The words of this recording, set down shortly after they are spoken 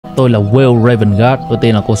Tôi là Wyll Ravengard. Tôi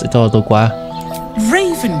tin là cô sẽ cho tôi qua.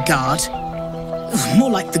 Ravengard?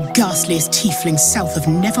 More like the ghastliest tiefling south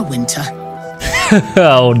of Neverwinter.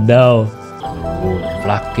 Oh no.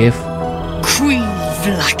 Vlaakith. Queen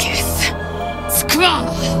Vlaakith. Skra!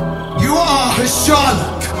 You are a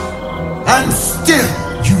Karlach, and still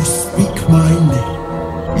you speak my name.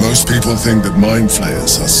 Most people think that mind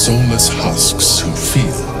flayers are soulless husks who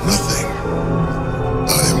feel nothing.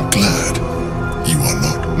 I am glad you are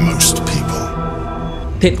not most people.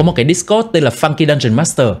 Thiện có một cái Discord tên là Funky Dungeon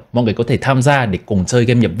Master, mọi người có thể tham gia để cùng chơi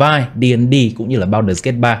game nhập vai, D&D cũng như là Baldur's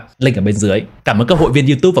Gate 3, link ở bên dưới. Cảm ơn các hội viên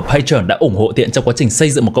YouTube và Patreon đã ủng hộ Thiện trong quá trình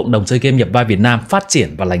xây dựng một cộng đồng chơi game nhập vai Việt Nam phát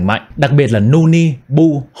triển và lành mạnh, đặc biệt là Nuni,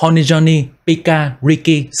 Bu, Honey Johnny, Pika,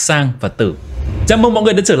 Ricky, Sang và Tử. Chào mừng mọi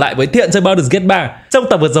người đã trở lại với Thiện chơi Baldur's Gate 3. Trong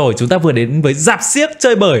tập vừa rồi chúng ta vừa đến với rạp xiếc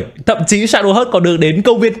chơi bời, thậm chí Shadowheart còn được đến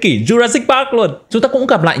công viên kỷ Jurassic Park luôn. Chúng ta cũng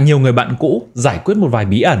gặp lại nhiều người bạn cũ, giải quyết một vài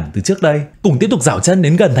bí ẩn từ trước đây, cùng tiếp tục dạo chân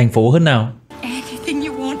đến gần thành phố hơn nào. Anything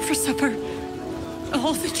you want for supper.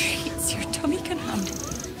 All the treats your tummy can handle.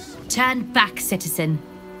 Turn back, citizen.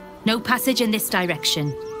 No passage in this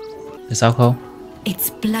direction. Tại sao không? It's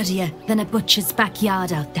bloodier than a butcher's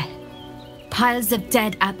backyard out there. Piles of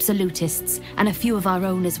dead absolutists, and a few of our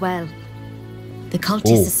own as well. The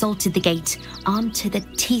cultists assaulted the gate, armed to the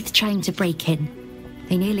teeth trying to break in.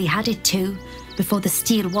 They nearly had it too, before the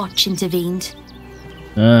Steel Watch intervened.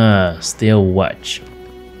 Steel Watch.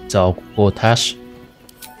 So, Potash.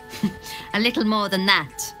 A little more than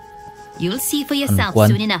that. You'll see for yourself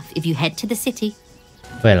soon enough if you head to the city.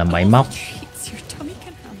 Về là máy móc.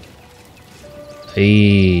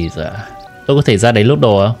 Ý dạ. Tôi có thể ra đấy lốt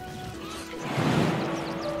đồ không?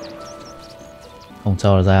 Không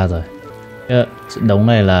cho ra rồi. Trận đấu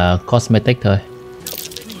này là cosmetic thôi.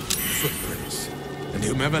 And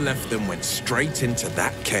whomever left them went straight into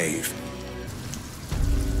that cave.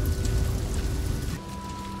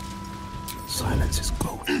 Silence is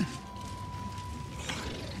golden.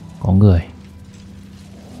 Có người.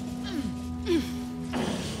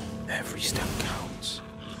 Every step counts.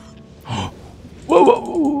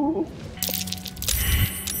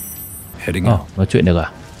 Heading out. Nói chuyện được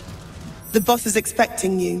à? The boss is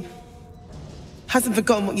expecting you. Hasn't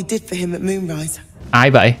forgotten what you did for him at Moonrise.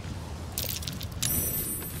 Ai vậy?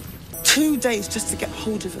 2 days just to get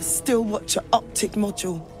hold of a Still Watcher optic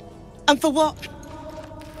module. And for what?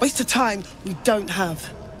 Waste of time we don't have.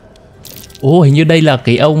 Hình như đây là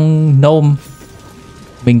cái ông Gnome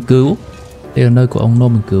mình cứu. Đây là nơi của ông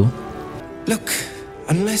Gnome mình cứu. Look,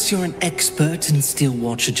 unless you're an expert in Still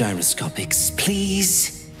Watcher gyroscopics,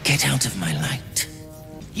 please get out of my light.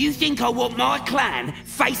 You think I want my clan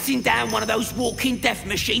facing down one of those walking death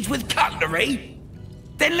machines with cutlery?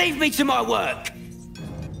 Then leave me to my work.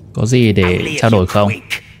 Có gì để trao đổi không?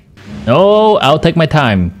 No, I'll take my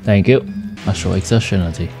time. Thank you. Martial exertion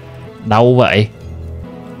là gì? Đau vậy.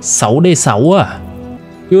 6D6 à?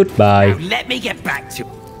 Goodbye. Now let me get back to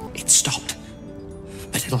it. Stopped,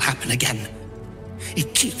 but it'll happen again. It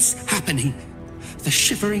keeps happening. The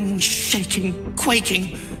shivering, shaking, quaking.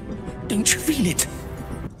 Don't you feel it?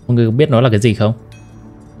 Mọi người có biết nó là cái gì không?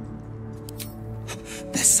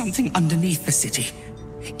 There's something underneath the city,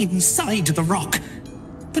 inside the rock.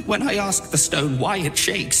 But when I ask the stone why it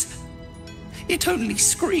shakes, it only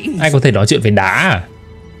screams. Ai có thể nói chuyện với đá à?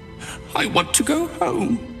 I want to go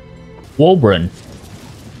home. Wolverine.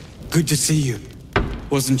 Good to see you.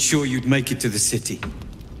 Wasn't sure you'd make it to the city.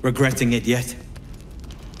 Regretting it yet?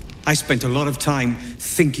 I spent a lot of time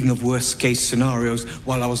thinking of worst-case scenarios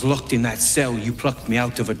while I was locked in that cell you plucked me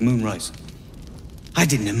out of at Moonrise. I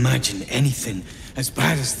didn't imagine anything as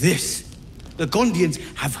bad as this. The Gondians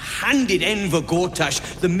have handed Enver Gortash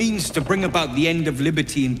the means to bring about the end of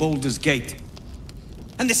liberty in Baldur's Gate.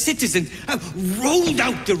 And the citizens have rolled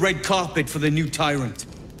out the red carpet for the new tyrant.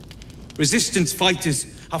 Resistance fighters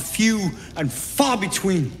are few and far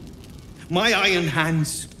between. My iron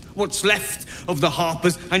hands, what's left of the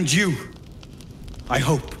Harpers, and you, I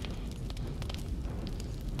hope.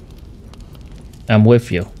 I'm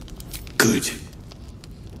with you. Good.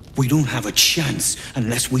 We don't have a chance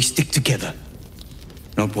unless we stick together.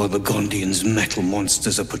 Not while the Gondians' metal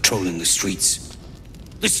monsters are patrolling the streets.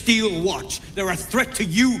 The Steel Watch, they're a threat to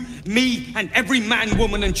you, me, and every man,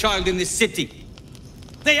 woman, and child in this city.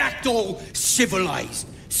 They act all civilized,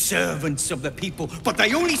 servants of the people, but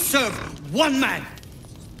they only serve one man.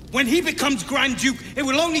 When he becomes Grand Duke, it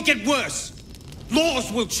will only get worse.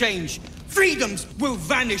 Laws will change, freedoms will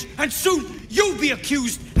vanish, and soon you'll be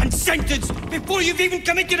accused and sentenced before you've even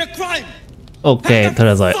committed a crime. Ok, thôi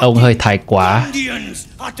được rồi, ông hơi thái quá.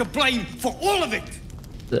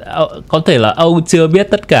 Có thể là ông chưa biết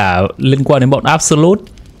tất cả liên quan đến bọn Absolute.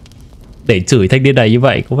 để chửi thanh niên này như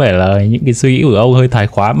vậy có vẻ là những cái suy nghĩ của ông hơi thái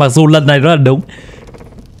quá, mặc dù lần này rất là đúng.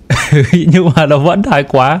 Nhưng mà nó vẫn thái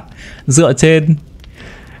quá dựa trên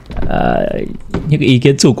những ý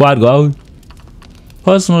kiến chủ quan của ông.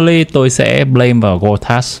 Personally tôi sẽ blame vào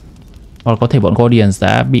Gortash, hoặc có thể bọn Guardians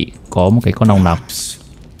đã bị có một cái con nòng nọc.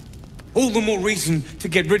 All the more reason to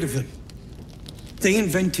get rid of them. They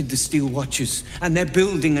invented the Steel Watchers, and they're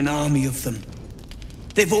building an army of them.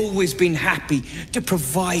 They've always been happy to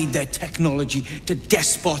provide their technology to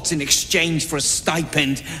despots in exchange for a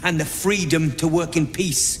stipend and the freedom to work in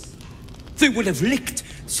peace. They would have licked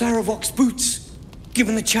Saravok's boots,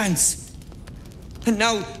 given the chance. And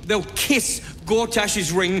now they'll kiss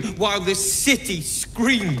Gortash's ring while this city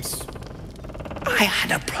screams. I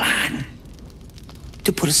had a plan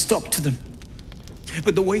to put a stop to them.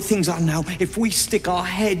 But the way things are now, if we stick our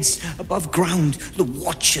heads above ground, the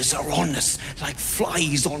Watchers are on us like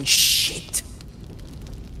flies on shit.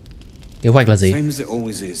 Kế hoạch là gì? Same as it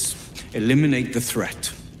always is. Eliminate the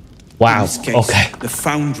threat. Wow. In this case, Okay. the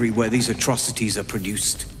foundry where these atrocities are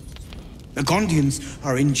produced. The Gondians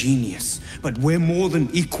are ingenious, but we're more than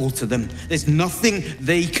equal to them. There's nothing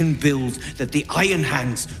they can build that the Iron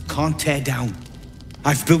Hands can't tear down.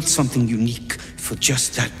 I've built something unique for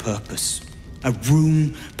just that purpose. A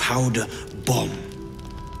room powder bomb.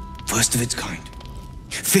 First of its kind.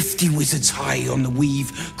 50 wizards high on the weave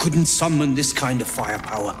couldn't summon this kind of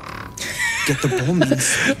firepower. Get the bomb in.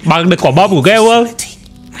 Bằng được quả bom của Gale không?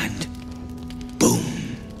 And boom.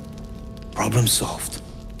 Problem solved.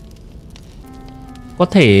 Có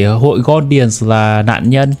thể hội Guardians là nạn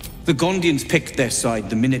nhân. The Gondians picked their side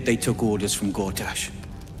the minute they took orders from Gortash.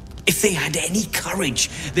 If they had any courage,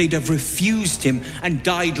 they'd have refused him and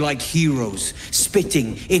died like heroes,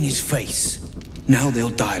 spitting in his face. Now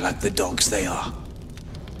they'll die like the dogs they are.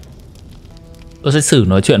 Tôi sẽ xử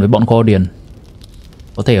nói chuyện với bọn Guardian.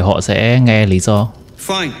 Có thể họ sẽ nghe lý do.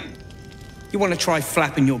 Fine. You want to try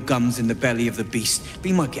flapping your gums in the belly of the beast?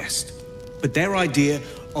 Be my guest. But their idea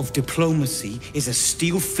of diplomacy is a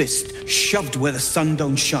steel fist shoved where the sun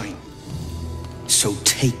don't shine. So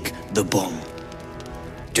take the bomb.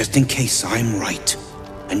 Just in case I'm right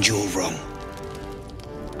and you're wrong.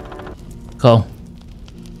 Không.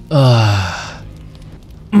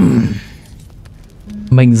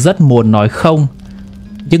 Mình rất muốn nói không,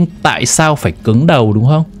 nhưng tại sao phải cứng đầu đúng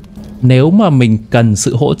không? Nếu mà mình cần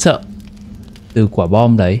sự hỗ trợ từ quả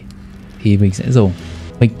bom đấy thì mình sẽ dùng.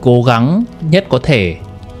 Mình cố gắng nhất có thể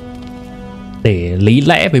để lý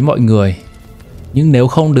lẽ với mọi người. Nhưng nếu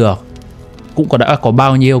không được, cũng đã có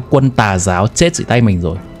bao nhiêu quân tà giáo chết dưới tay mình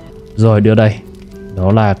rồi. Rồi đưa đây.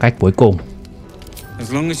 Đó là cách cuối cùng.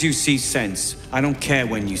 As long as you see sense, I don't care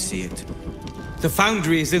when you see it. The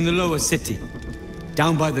foundry is in the lower city,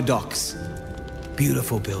 down by the docks.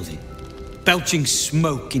 Beautiful building, belching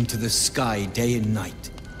smoke into the sky day and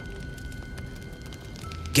night.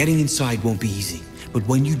 Getting inside won't be easy, but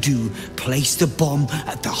when you do, place the bomb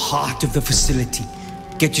at the heart of the facility.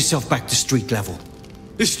 Get yourself back to street level.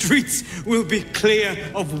 The streets will be clear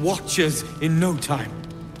of Watchers in no time.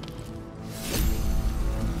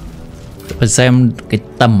 Phải xem cái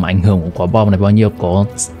tầm ảnh hưởng của quả bom này bao nhiêu, có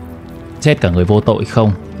chết cả người vô tội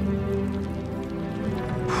không.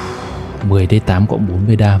 10d8 cộng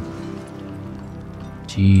 40 đam.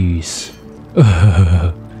 Jeez.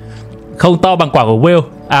 Không to bằng quả của Wyll.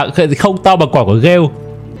 À, không to bằng quả của Gale.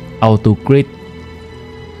 Auto crit.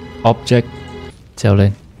 Object. Treo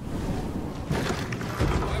lên.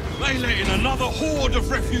 They let in another horde of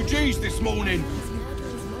refugees this morning.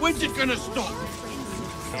 When's it gonna stop?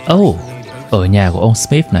 Oh, ở nhà của ông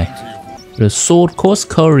Smith này. The Sword Coast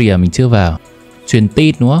Courier mình chưa vào. Truyền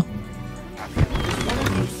tin đúng không?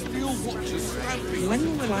 When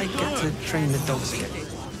will I get to train the dogs again?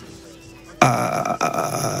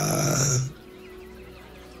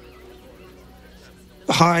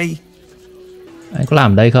 Hi. Anh có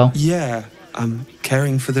làm đây không? Yeah, I'm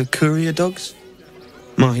caring for the courier dogs.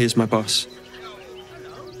 Mahia's my boss.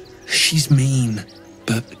 She's mean,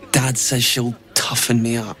 but Dad says she'll toughen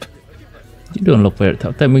me up. Những đường lục về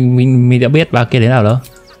tại mình đã biết ba kia thế nào đâu.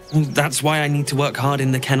 Well, that's why I need to work hard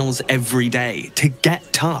in the kennels every day to get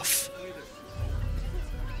tough.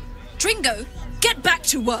 Dringo, get back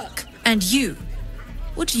to work. And you,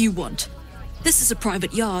 what do you want? This is a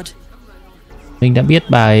private yard. Mình đã biết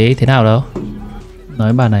bà ấy thế nào đâu.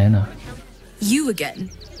 Nói bà này nào. You again?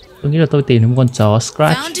 Tôi nghĩ là tôi tìm thấy một con chó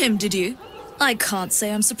Scratch. Found him, did you? I can't say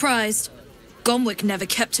I'm surprised. Gomwick never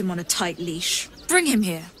kept him on a tight leash. Bring him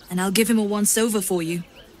here, and I'll give him a once-over for you.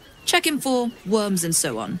 Check him for worms and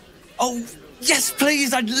so on. Oh, yes,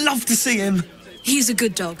 please, I'd love to see him. He's a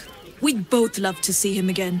good dog. We'd both love to see him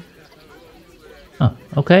again.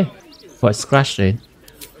 Okay. Gọi Scratch đến.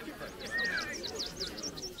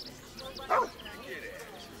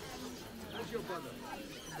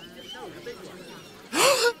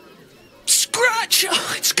 Scratch!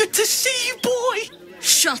 Oh, it's good to see you, boy!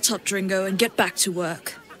 Shut up, Dringo, and get back to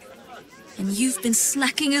work. And you've been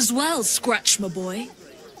slacking as well, Scratch, my boy.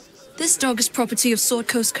 This dog is property of Sword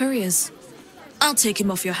Coast Couriers. I'll take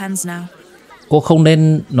him off your hands now. Cô không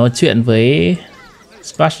nên nói chuyện với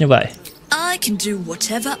Scratch như vậy. I can do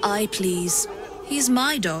whatever I please. He's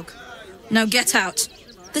my dog. Now get out.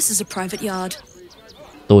 This is a private yard.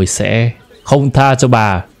 Tôi sẽ không tha cho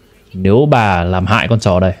bà nếu bà làm hại con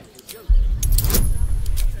chó đây.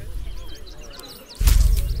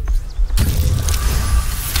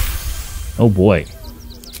 Oh boy.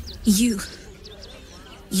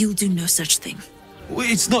 You'll do no such thing.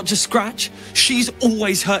 It's not just Scratch. She's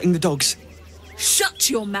always hurting the dogs. Shut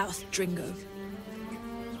your mouth, Dringo.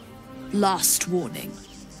 Last warning.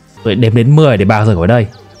 Tôi đếm đến 10 để bà rời khỏi đây.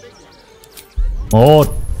 1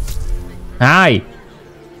 2.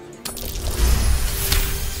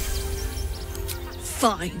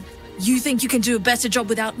 Fine. You think you can do a better job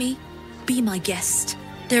without me? Be my guest.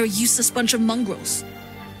 They're a useless bunch of mongrels.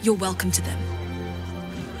 You're welcome to them.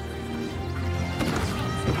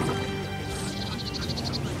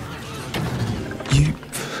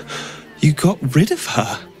 You got rid of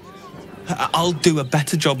her? I'll do a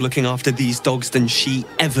better job looking after these dogs than she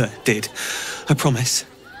ever did. I promise.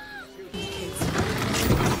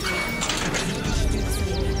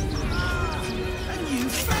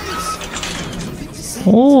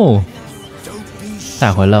 Oh.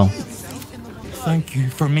 Thả khỏi lồng. Thank you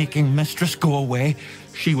for making Mistress go away.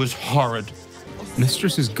 She was horrid.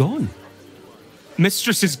 Mistress is gone.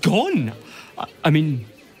 Mistress is gone. I mean,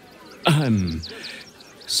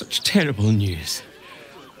 such terrible news.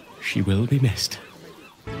 She will be missed.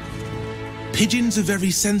 Pigeons are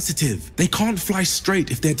very sensitive. They can't fly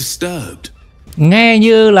straight if they're disturbed. Nghe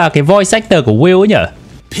như là cái voice actor của Wyll ấy nhỉ?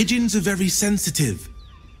 Pigeons are very sensitive.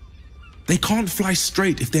 They can't fly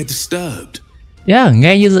straight if they're disturbed. Yeah,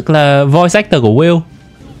 nghe như là voice actor của Wyll.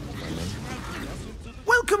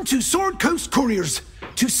 Welcome to Sword Coast Couriers.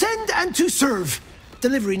 To send and to serve.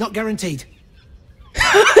 Delivery not guaranteed.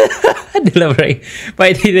 Delivery.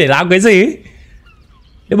 Vậy thì để làm cái gì?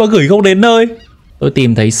 Nếu mà gửi không đến nơi. Tôi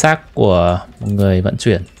tìm thấy xác của một người vận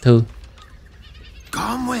chuyển thư.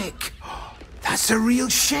 Gomwick. That's a real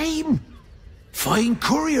shame. Fine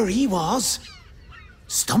courier he was.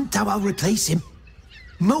 Stumped how I'll replace him.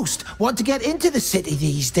 Most want to get into the city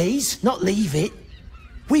these days, not leave it.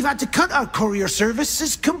 We've had to cut our courier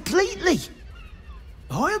services completely.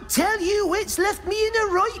 I'll tell you, it's left me in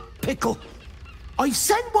a right pickle. I've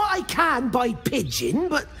sent what I can by pigeon,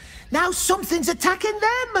 but now something's attacking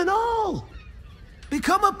them and all.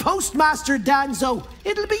 Become a postmaster, Danzo.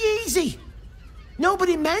 It'll be easy.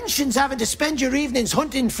 Nobody mentions having to spend your evenings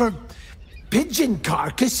hunting for pigeon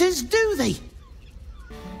carcasses, do they?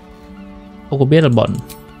 Ông có biết là bọn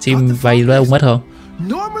chim bay với ông mất không?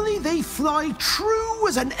 Normally they fly true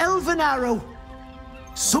as an elven arrow.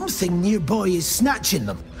 Something nearby is snatching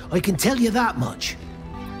them. I can tell you that much.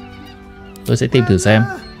 Tôi sẽ tìm thử xem.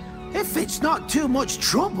 If it's not too much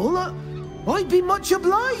trouble, I'd be much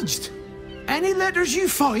obliged. Any letters you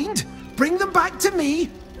find, bring them back to me,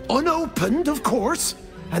 unopened of course,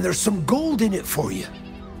 and there's some gold in it for you.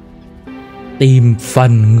 Tìm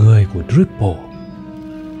phần người của Ripple.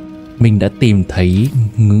 Mình đã tìm thấy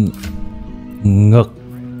ngực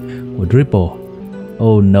của Ripple.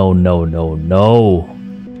 Oh no no no no.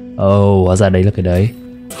 Oh, hóa ra đấy là cái đấy.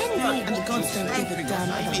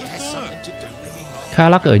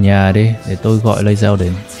 Karlach ở nhà đi, để tôi gọi Lae'zel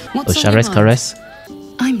đến. Ở Shadowheart.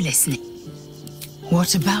 I'm listening.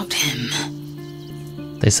 What about him?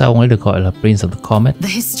 Tại sao ông ấy được gọi là Prince of the Comet? The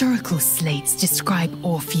historical slates describe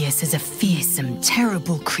Orpheus as a fearsome,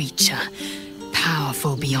 terrible creature,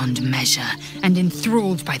 powerful beyond measure and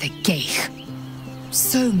enthralled by the Gale.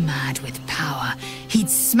 So mad with power, he'd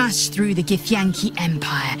smash through the Githyanki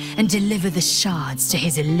Empire and deliver the shards to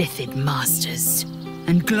his illithid masters.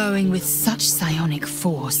 And glowing with such psionic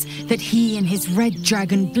force that he and his red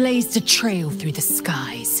dragon blazed a trail through the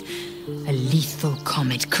skies. A lethal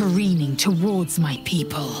comet careening towards my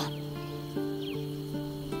people.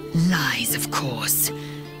 Lies, of course.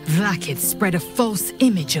 Vlaakith spread a false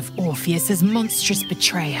image of Orpheus as monstrous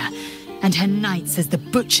betrayer, and her knights as the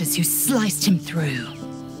butchers who sliced him through.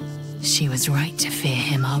 She was right to fear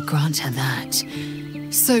him, I'll grant her that.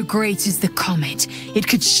 So great is the comet, it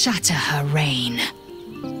could shatter her reign.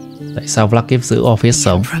 Tại sao Vlaakith giữ Orpheus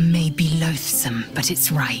sống? The emperor may be loathsome, but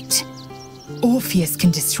it's right. Orpheus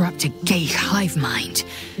can disrupt a gay hive mind,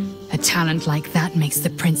 a talent like that makes the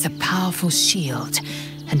prince a powerful shield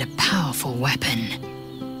and a powerful weapon.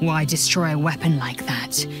 Why destroy a weapon like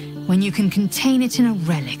that when you can contain it in a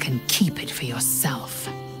relic and keep it for yourself?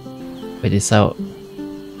 Vậy thì sao?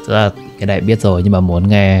 Thực ra cái này biết rồi nhưng mà muốn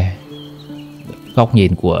nghe góc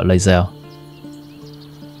nhìn của Lae'zel.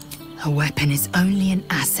 A weapon is only an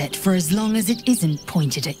asset for as long as it isn't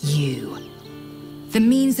pointed at you. The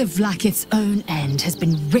means of Vlaakith's own end has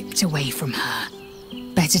been ripped away from her.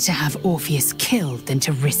 Better to have Orpheus killed than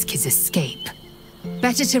to risk his escape.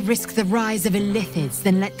 Better to risk the rise of Illithids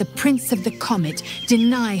than let the Prince of the Comet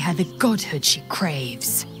deny her the godhood she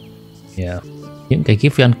craves. Yeah. Những cái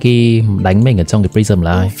Githyanki đánh mình ở trong cái Prism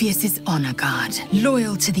là ai? Orpheus is honor guard,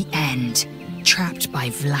 loyal to the end. Trapped by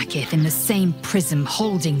Vlaakith in the same prism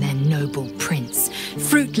holding their noble prince,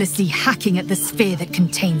 fruitlessly hacking at the sphere that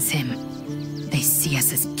contains him. They see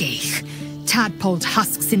us as Gaich, tadpoled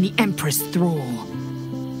husks in the Emperor's thrall.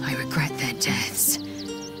 I regret their deaths,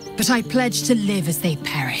 but I pledge to live as they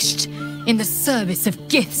perished, in the service of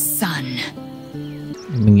Gith's son.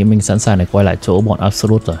 Mình nghĩ mình sẵn sàng để quay lại chỗ bọn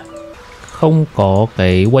Absolute rồi. Không có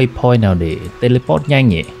cái waypoint nào để teleport nhanh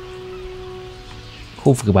nhỉ?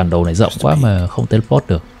 Khu vực bản đồ này rộng quá mà không teleport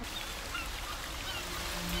được.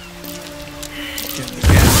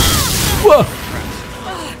 Wow.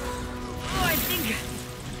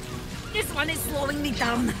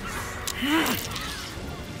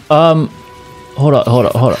 Hold on.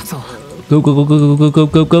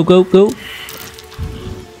 Cứu.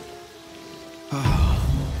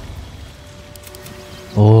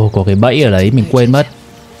 Có cái bẫy ở đấy mình quên mất.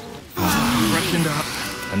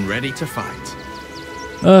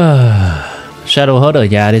 Shadowheart ở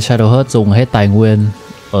nhà đi, Shadowheart dùng hết tài nguyên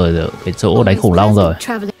ở cái chỗ đánh khủng long rồi.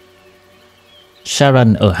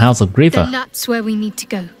 Sharon ở House of Grief à? That's where we need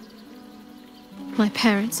to go. My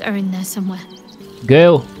parents are in there somewhere.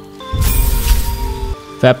 Gale.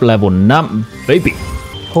 Phép level 5, baby.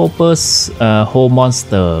 Hopper's Whole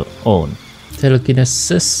Monster On.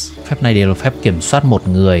 Telekinesis. Phép này đều là phép kiểm soát một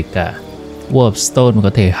người cả. Warp Stone có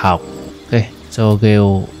thể học. Ok, cho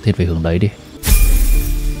Gale thiên về hướng đấy đi.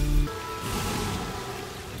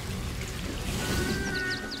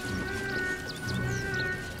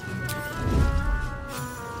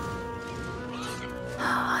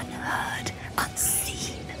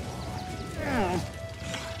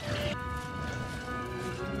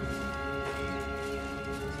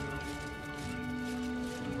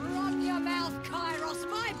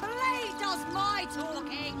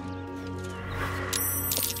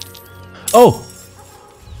 Oh,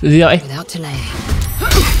 gì vậy?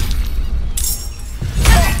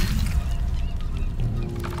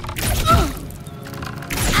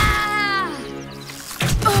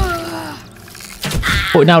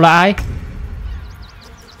 Hội nào là ai?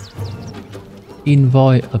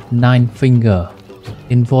 Envoy of Nine Finger,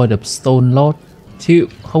 Envoy of Stone Lord. Chịu,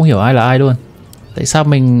 không hiểu ai là ai luôn. Tại sao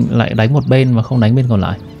mình lại đánh một bên mà không đánh bên còn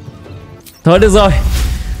lại? Thôi được rồi.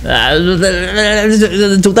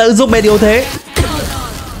 Chúng ta giúp bên yếu thế.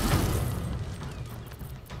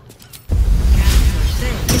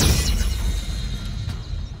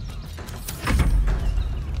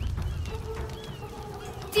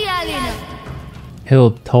 Hill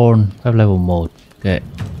Thorn, phép level 1. Ok.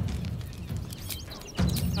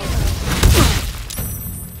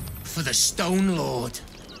 For the Stone Lord.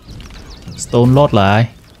 Stone Lord là ai?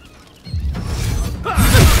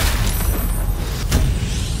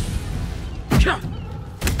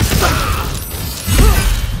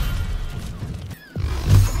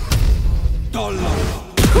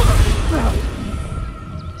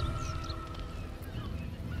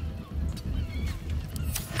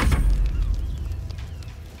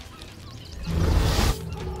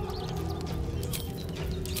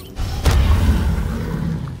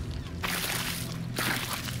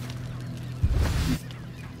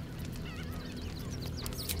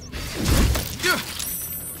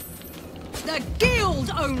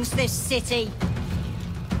 City.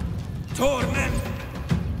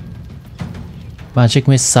 Magic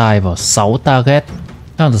Missile vào 6 target.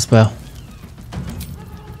 Counter spell.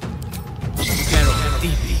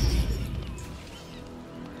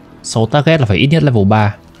 Số target là phải ít nhất level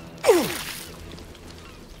 3.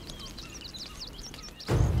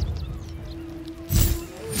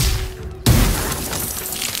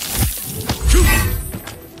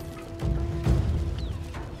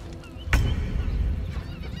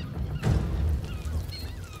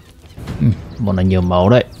 Bọn này nhiều máu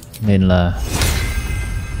đấy nên là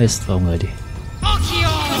hết vào người đi.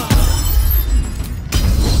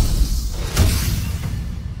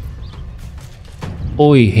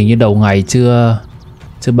 Ôi, hình như đầu ngày chưa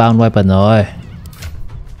bound weapon rồi.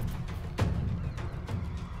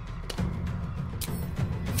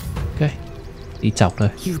 Đi chọc thôi.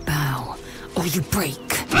 You bow or you break.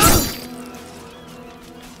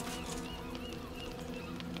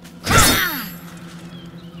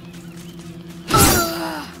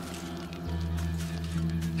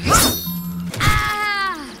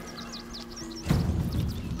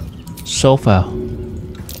 Sốt vào.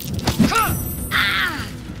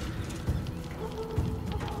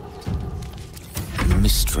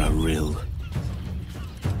 Wyll.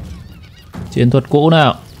 Chiến thuật cũ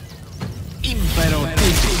nào.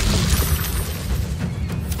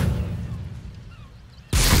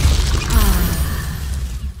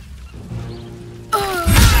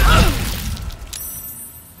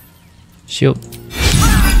 Shield.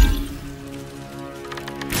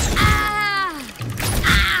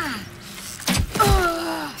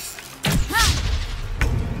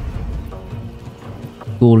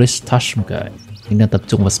 Ghoulish Touch một cái. Mình đang tập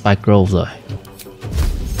trung vào Spike Grove rồi.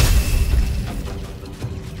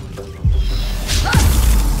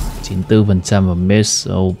 Chín 94% và miss.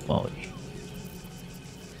 Oh boy.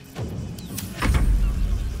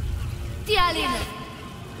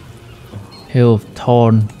 Hill of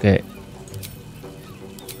Thorn. Okay.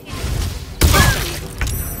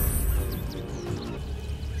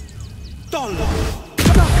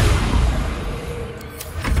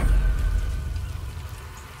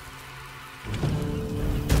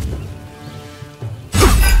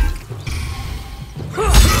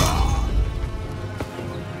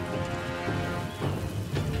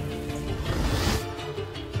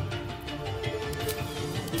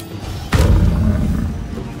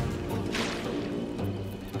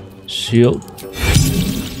 Shield.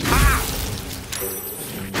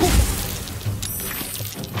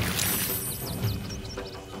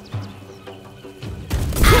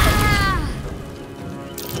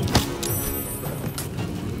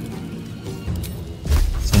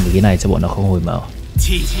 Xong cái này cho bọn nó không hồi máu.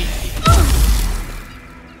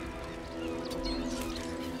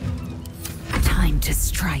 Time to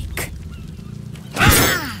strike.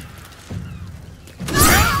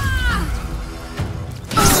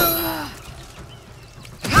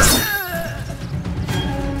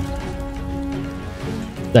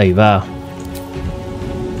 Đẩy vào.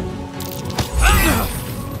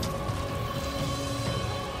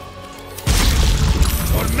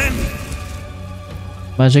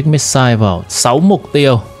 Magic Missile vào 6 mục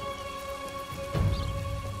tiêu.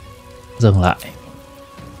 Dừng lại.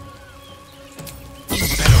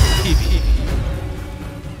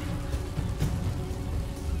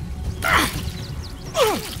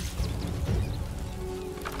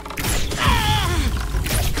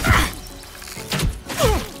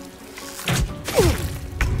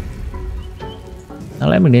 Đáng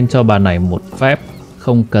lẽ mình nên cho bà này một phép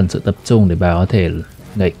không cần sự tập trung để bà có thể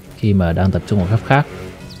nghịch khi mà đang tập trung vào phép khác.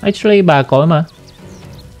 Actually bà có mà.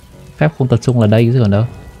 Phép không tập trung là đây chứ còn đâu.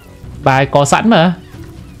 Bà ấy có sẵn mà.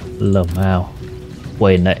 Lờ mao.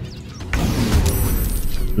 Quên đấy.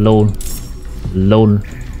 Lôn. Lôn.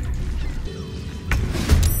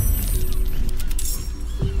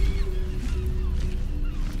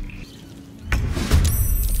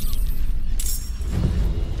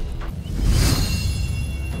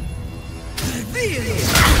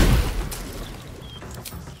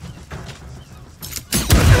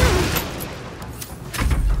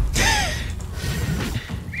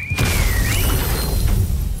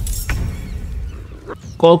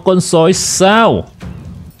 Có con sói sao?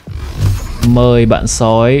 Mời bạn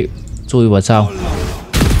sói chui vào trong.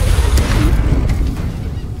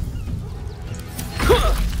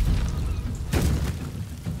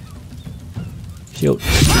 Chịu.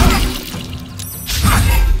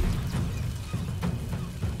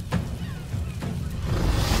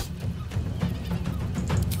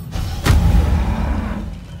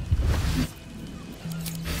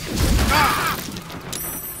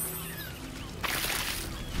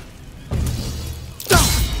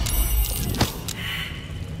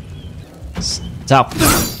 Chọc.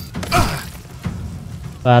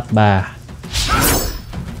 Phát 3.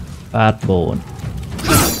 Phát 4.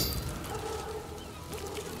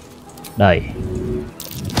 Đẩy.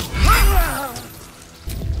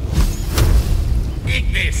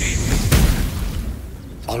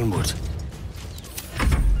 Onward.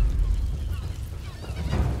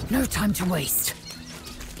 No time to waste.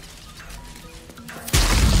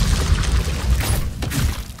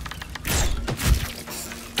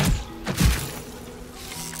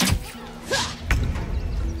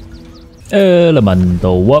 Ê là mình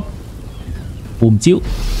tổ quấp. Chiếu.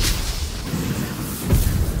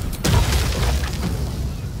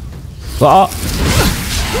 Gõ.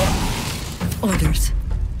 Orders.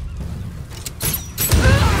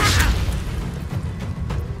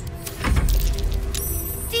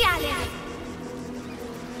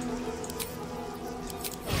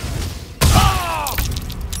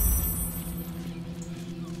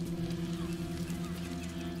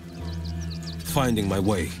 finding my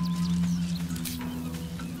way.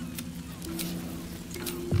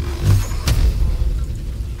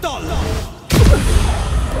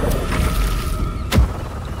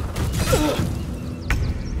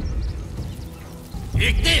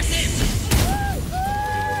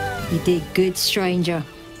 You did good, stranger.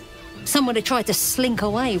 Someone had tried to slink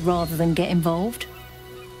away rather than get involved.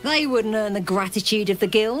 They wouldn't earn the gratitude of the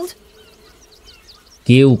guild.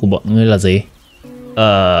 Guild của bọn ngươi là gì?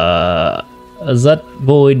 Rất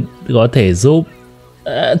vui có thể giúp.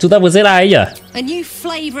 Chúng ta vừa giết ai ấy nhỉ? A new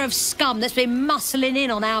flavor of scum that's been muscling in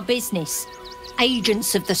on our business.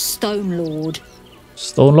 Agents of the Stone Lord.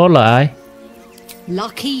 Stone Lord là ai?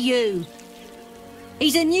 Lucky you.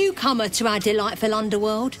 He's a newcomer to our delightful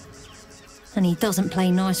underworld. And he doesn't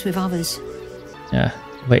play nice with others.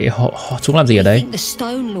 Vậy chúng làm gì ở đây? I think the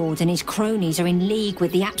Stone Lord and his cronies are in league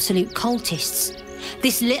with the absolute cultists.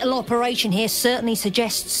 This little operation here certainly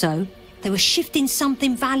suggests so. They were shifting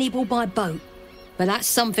something valuable by boat. But that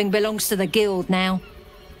something belongs to the guild now.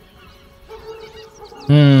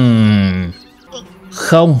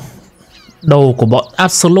 Không. Đồ của bọn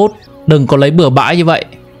Absolute đừng có lấy bừa bãi như vậy.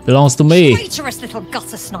 Belongs to me. Traitorous little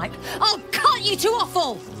gutter snipe. I'll cut you to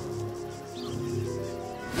offal.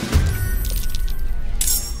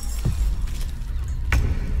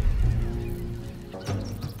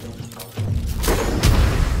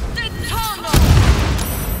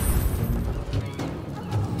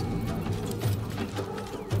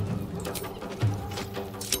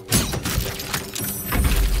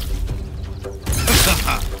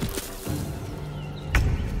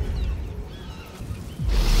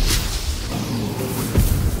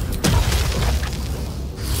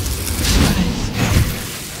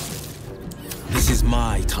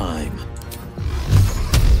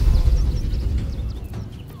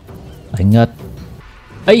 Đánh ngất.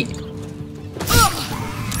 Ấy.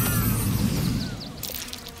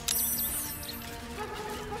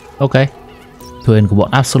 Ok. Thuyền của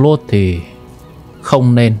bọn Absolute thì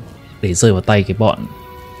không nên để rơi vào tay cái bọn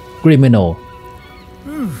Criminal.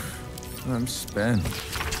 I'm spent.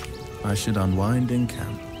 I should unwind in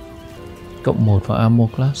camp. Cộng 1 vào Armor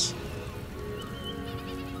Class.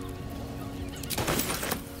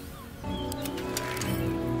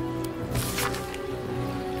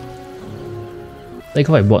 Đây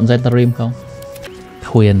có phải bọn Zentarim không?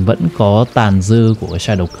 Thuyền vẫn có tàn dư của cái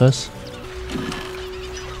Shadow Curse.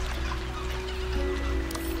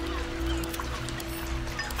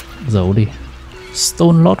 Giấu đi.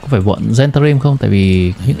 Stone Lord có phải bọn Zentarim không? Tại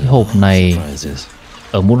vì những cái hộp này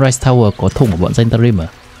ở Moonrise Tower có thùng của bọn Zentarim à?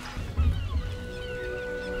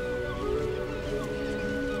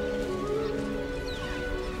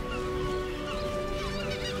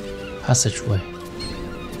 Passageway.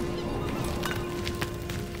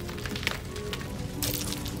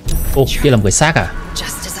 Ô, kia là một cái xác à?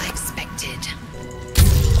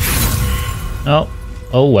 Oh,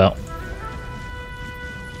 oh well.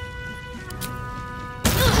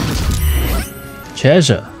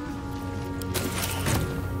 Treasure.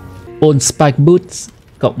 Bone Spike Boots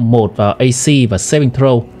cộng 1 vào AC và Saving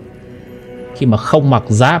Throw khi mà không mặc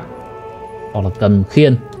giáp hoặc là cần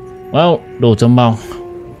khiên. Wow, đồ trông mong.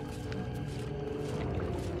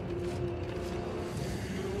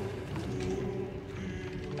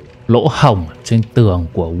 Lỗ hổng trên tường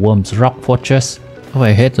của Worm's Rock Fortress. Có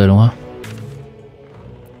phải hết rồi đúng không?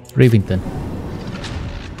 Rivington.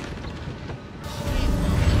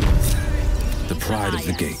 The pride of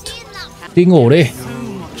the gate. Đi ngủ đi.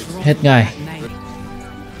 Hết ngày.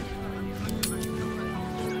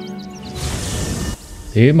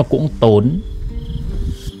 Thế mà cũng tốn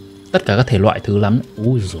tất cả các thể loại thứ lắm.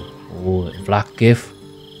 Úi dồi ôi, Vlaakith.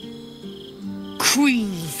 Queen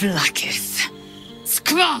Vlaakith.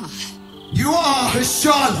 Skra! You are a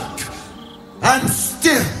Karlach, and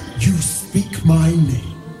still you speak my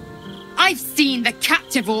name. I've seen the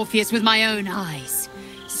captive Orpheus with my own eyes.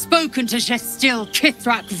 Spoken to Gestil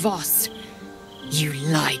Kithrak Voss. You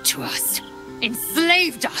lied to us.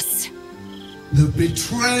 Enslaved us. The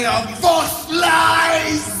betrayer Voss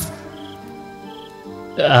lies!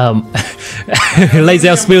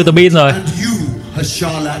 Lae'zel spill the bean rồi. And you,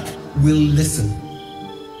 Karlach, will listen.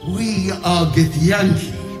 We are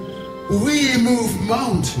Githyanki. We move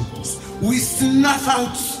mountains. We snuff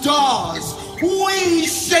out stars. We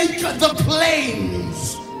shake the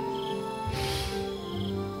plains.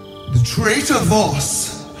 The traitor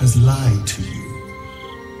Voss has lied to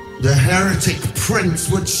you. The heretic prince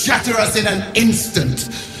would shatter us in an instant.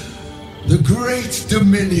 The great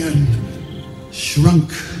dominion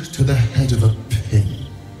shrunk to the head of a pin.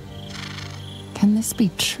 Can this be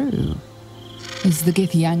true? Is the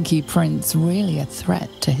Githyanki prince really a threat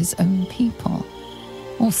to his own people?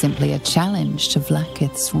 Or simply a challenge to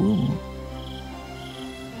Vlaakith's rule?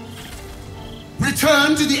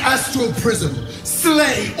 Return to the astral prism.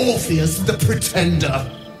 Slay Orpheus the Pretender.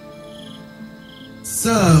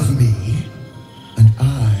 Serve me, and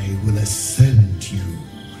I will ascend you.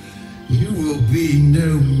 You will be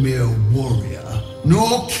no mere warrior,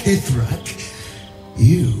 nor Kithrak.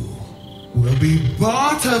 You will be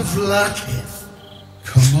Barta Vlaakith,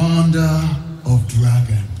 commander of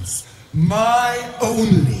dragons. My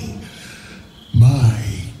only, my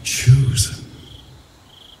chosen.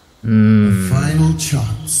 The final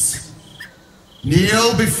chance.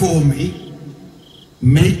 Kneel before me.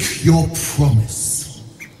 Make your promise.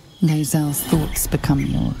 Lae'zel's thoughts become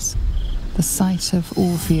yours. The sight of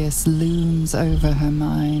Orpheus looms over her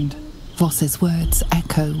mind. Voss's words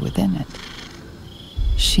echo within it.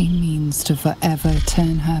 She means to forever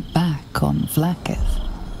turn her back on Vlaakith.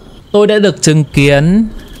 Tôi đã được chứng kiến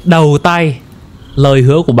đầu tay lời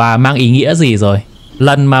hứa của bà mang ý nghĩa gì rồi.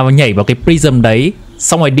 Lần mà nhảy vào cái prism đấy,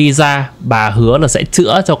 xong rồi đi ra, bà hứa là sẽ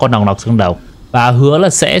chữa cho con nòng nọc xương đầu. Bà hứa là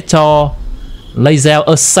sẽ cho Lae'zel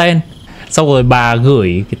ascend. Xong rồi bà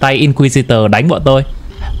gửi cái tay Inquisitor đánh bọn tôi.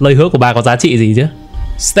 Lời hứa của bà có giá trị gì chứ?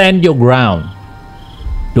 Stand your ground.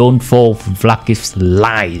 Don't fall for Vlaakith's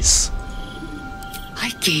lies. I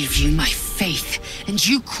gave you my faith, and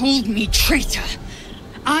you called me traitor.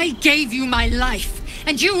 I gave you my life,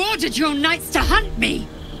 and you ordered your knights to hunt me.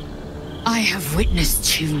 I have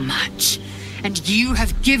witnessed too much, and you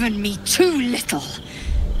have given me too little.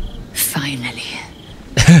 Finally.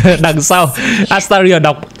 Đằng sau Astarion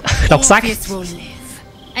đọc sách. Orpheus will live,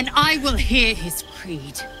 and I will hear his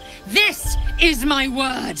creed. This is my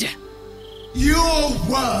word. Your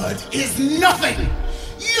word is nothing.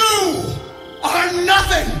 You are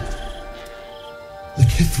nothing. The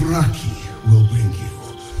Kithraki will bring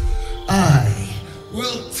you. I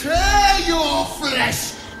will tear your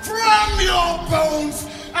flesh from your bones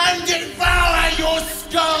and devour your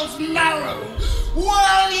skull's marrow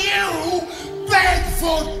while you beg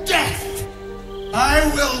for death. I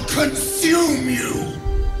will consume you.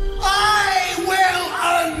 I will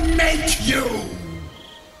unmake you.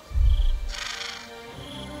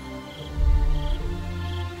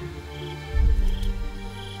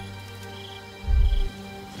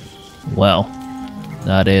 Well,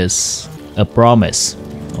 that is a promise,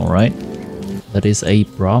 alright? That is a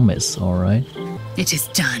promise, alright? It is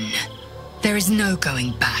done. There is no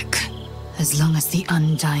going back. As long as the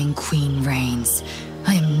undying queen reigns,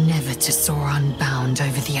 I am never to soar unbound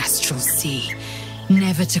over the astral sea,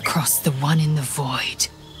 never to cross the one in the void.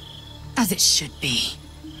 As it should be.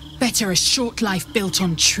 Better a short life built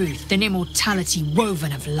on truth than immortality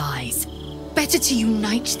woven of lies. Better to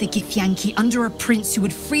unite the Githyanki under a prince who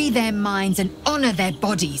would free their minds and honor their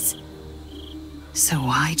bodies. So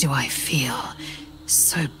why do I feel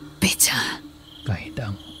so bitter? Cay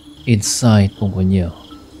đắng. Inside không có nhiều.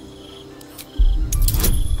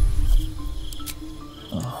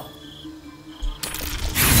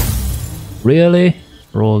 Really?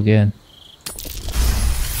 Roll again.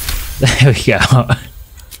 There we go.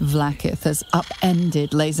 Vlaakith has upended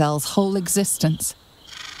Lae'zel's whole existence.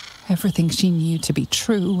 Everything she knew to be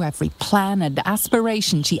true, every plan and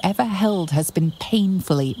aspiration she ever held has been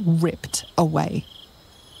painfully ripped away.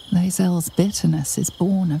 Lae'zel's bitterness is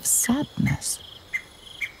born of sadness.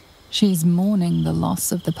 She is mourning the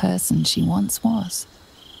loss of the person she once was,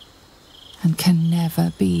 and can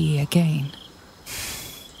never be again.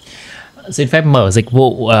 Xin phép mở dịch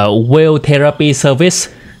vụ Wyll Therapy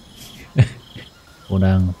Service. Cô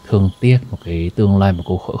đang thương tiếc một cái tương lai mà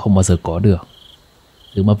cô không bao giờ có được.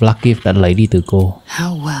 Thứ mà Vlaakith đã lấy đi từ cô.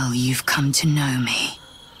 How well you've come to know me.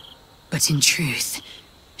 But in truth,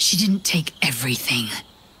 she didn't take everything.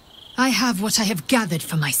 I have what I have gathered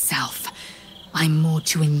for myself. I'm more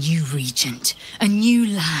to a new regent, a new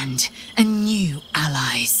land, and new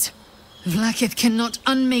allies. Vlaakith cannot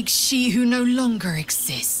unmake she who no longer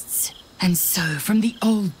exists. And so from the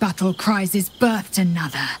old battle cries is birthed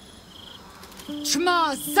another.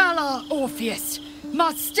 Shma Salar Orpheus,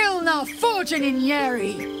 Ma Stilna Forgin in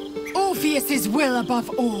Yeri. Orpheus's will above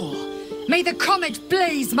all. May the comet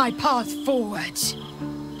blaze my path forward.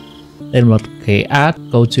 Đây là một cái art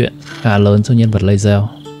câu chuyện khá lớn cho nhân vật Lae'zel.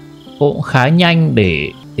 Cô cũng khá nhanh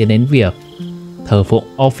để tiến đến việc thờ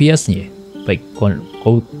phụng Orpheus nhỉ. Vậy còn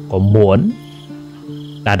cô có muốn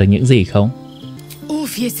đạt được những gì không?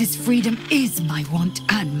 Orpheus's freedom is my want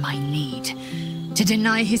and my need. To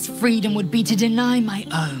deny his freedom would be to deny my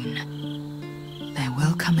own. There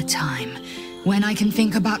will come a time when I can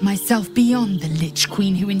think about myself beyond the Lich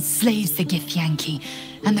Queen who enslaves the Githyanki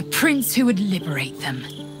and the prince who would liberate them.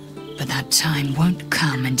 But that time won't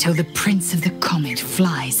come until the prince of the comet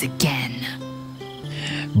flies again.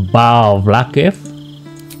 Wow, Vlaakith.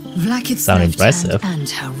 Vlaakith's Sound left impressive. hand and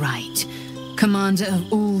her right. Commander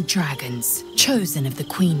of all dragons, chosen of the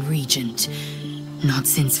Queen Regent. Not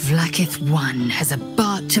since Vlaakith I has a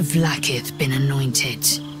Bart to Vlaakith been anointed.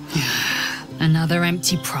 Another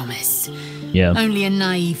empty promise. Yeah. Only a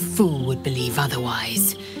naive fool would believe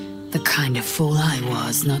otherwise. The kind of fool I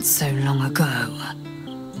was not so long ago.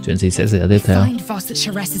 Chuyện gì sẽ xảy ra tiếp theo? Find Voss at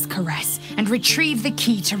Shares's caress and retrieve the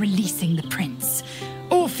key to releasing the prince.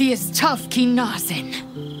 Orpheus Tufki Narsin.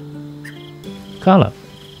 Karlach.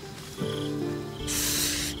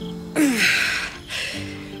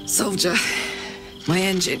 Soldier, my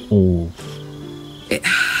engine. Ooh. It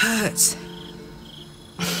hurts.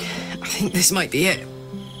 I think this might be it.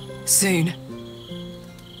 Soon.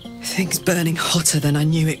 Things burning hotter than I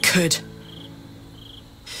knew it could.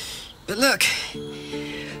 But look,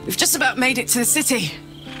 we've just about made it to the city.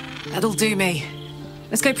 That'll do me.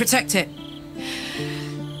 Let's go protect it.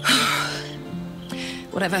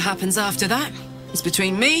 Whatever happens after that is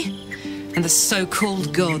between me and the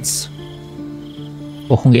so-called gods.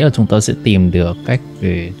 Cô không nghĩ là chúng ta sẽ tìm được cách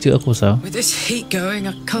để chữa cô sao? With this heat going,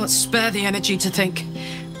 I can't spare the energy to think.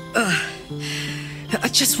 I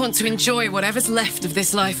just want to enjoy whatever's left of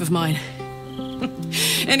this life of mine.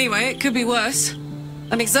 Anyway, it could be worse.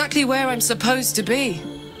 I'm exactly where I'm supposed to be,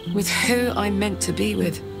 with who I'm meant to be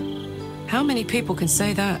with. How many people can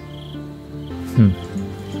say that?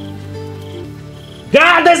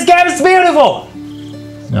 God, this game is beautiful!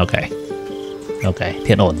 Okay,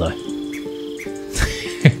 Thiện ổn rồi.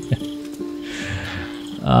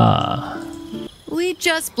 We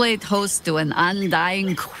just played host to an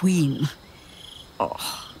undying queen.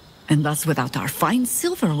 Oh, and that's without our fine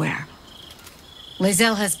silverware.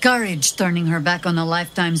 Lae'zel has courage turning her back on a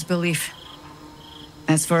lifetime's belief.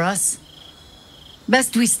 As for us,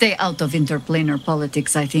 best we stay out of interplanar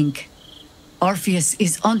politics, I think. Orpheus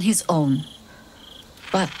is on his own.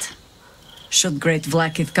 But should great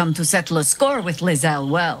Vlaakith come to settle a score with Lae'zel,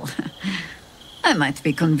 well, I might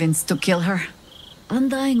be convinced to kill her.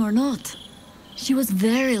 Undying or not, she was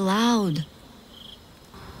very loud.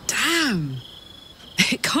 Damn!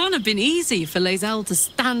 It can't have been easy for Lae'zel to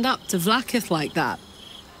stand up to Vlaakith like that.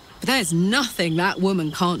 But there's nothing that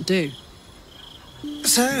woman can't do.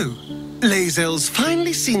 So, Lae'zel's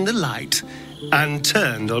finally seen the light and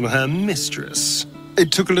turned on her mistress.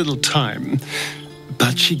 It took a little time,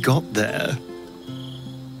 but she got there.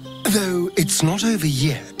 Though it's not over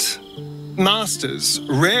yet. Masters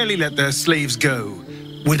rarely let their slaves go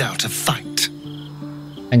without a fight.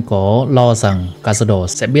 Anh có lo rằng Cazador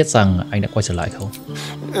sẽ biết rằng anh đã quay trở lại không?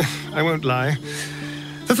 I won't lie.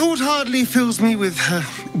 The thought hardly fills me with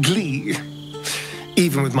glee.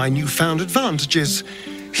 Even with my newfound advantages,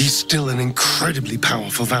 he's still an incredibly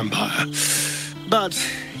powerful vampire. But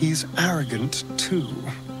he's arrogant too.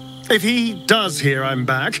 If he does hear I'm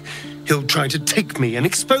back, he'll try to take me and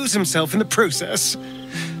expose himself in the process.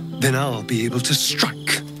 Then I'll be able to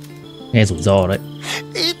strike. Nghe rủi ro đấy.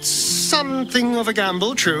 It's something of a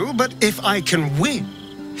gamble, true, but if I can win,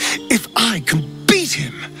 if I can beat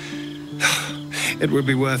him, it would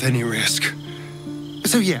be worth any risk.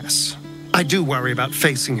 So yes, I do worry about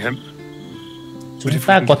facing him. Chúng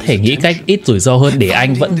ta có thể nghĩ cách ít rủi ro hơn để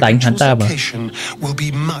anh vẫn đánh hắn ta mà. Will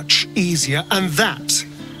be much easier, and that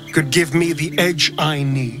could give me the edge I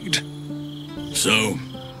need. So,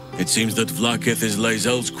 it seems that Vlaakith is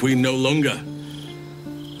Lae'zel's queen no longer.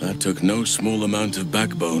 That took no small amount of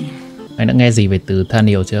backbone. Anh đã nghe gì về từ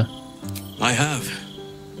Thaniel chưa? I have.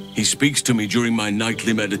 He speaks to me during my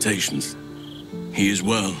nightly meditations. He is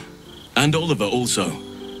well, and Oliver also.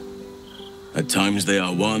 At times they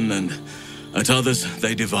are one, and at others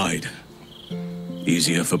they divide.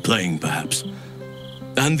 Easier for playing, perhaps.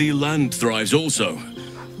 And the land thrives also.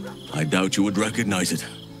 I doubt you would recognize it.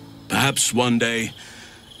 Perhaps one day,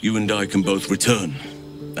 you and I can both return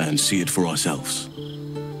and see it for ourselves.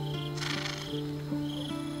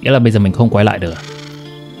 Nghĩa là bây giờ mình không quay lại được.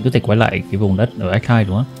 Mình có thể quay lại cái vùng đất ở Act 2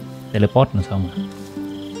 đúng không? Teleport là xong rồi.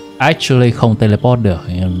 Actually không teleport được,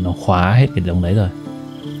 nó khóa hết cái đống đấy rồi.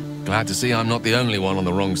 Glad to see I'm not the only one on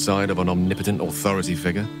the wrong side of an omnipotent authority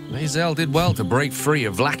figure. Lae'zel did well to break free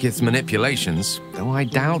of Vlaakith's manipulations, though I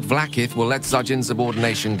doubt Vlaakith will let such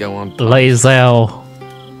insubordination go on. Lae'zel,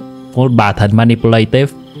 một bà thần manipulative.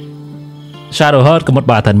 Shadowheart có một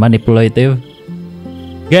bà thần manipulative.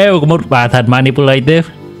 Gale có một bà thần manipulative.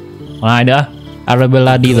 Còn ai nữa?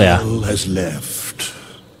 Arabella đi rồi à? Has left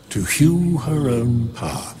to hew her own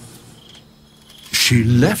path. She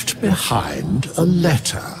left behind a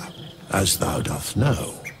letter as thou doth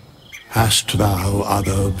know. Hast thou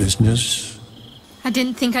other business? I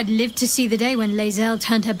didn't think I'd live to see the day when Lae'zel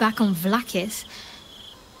turned her back on Vlaakith.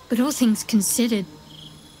 But all things considered,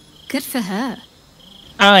 good for her.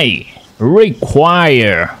 I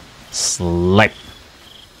require sleep.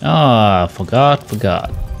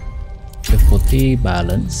 Forgot. Difficulty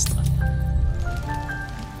balanced.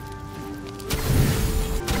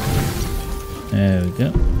 There we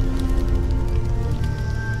go.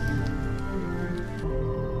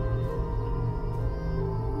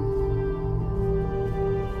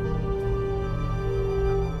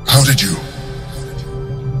 How did you?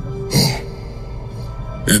 Oh,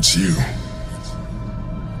 it's you.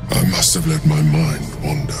 I must have let my mind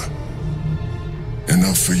wander.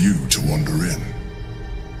 Enough for you to wander in.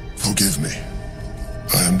 Forgive me.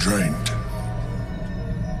 I am drained.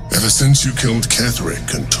 Ever since you killed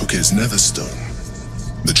Ketheric and took his netherstone,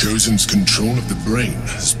 the Chosen's control of the brain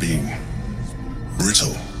has been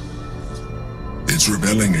brittle. It's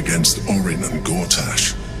rebelling against Orin and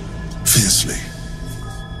Gortash fiercely.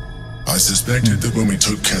 I suspected that when we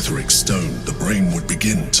took Ketheric's stone, the brain would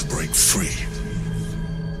begin to break free.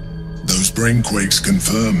 Those brain quakes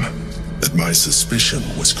confirm that my suspicion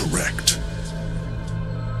was correct.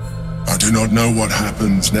 I do not know what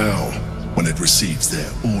happens now when it receives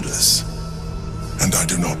their orders, and I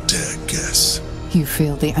do not dare guess. You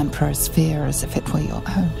feel the Emperor's fear as if it were your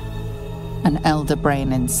own. An elder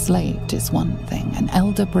brain enslaved is one thing. An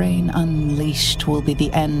elder brain unleashed will be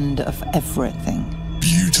the end of everything.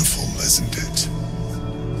 Beautiful, isn't it?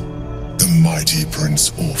 The mighty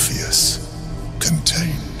Prince Orpheus,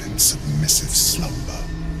 contained in submissive slumber.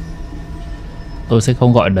 Tôi sẽ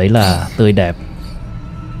không gọi đấy là tươi đẹp.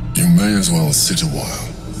 You may as well sit a while.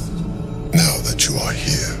 Now that you are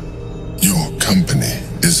here, your company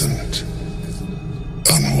isn't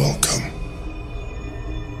unwelcome.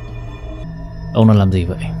 Ông đang làm gì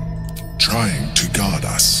vậy? Trying to guard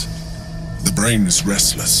us. The brain is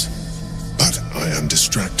restless, but I am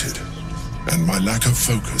distracted, and my lack of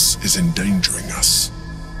focus is endangering us.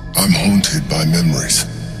 I'm haunted by memories.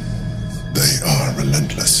 They are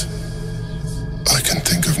relentless. I can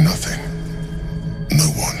think of nothing. No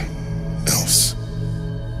one else.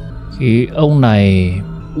 Khi ông này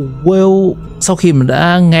Wyll, sau khi mà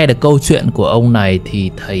đã nghe được câu chuyện của ông này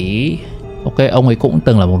thì thấy ok, ông ấy cũng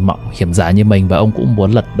từng là một mạo hiểm giả như mình và ông cũng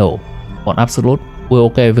muốn lật đổ bọn Absolute. Wyll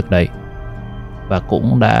ok việc đấy và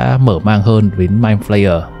cũng đã mở mang hơn với Mind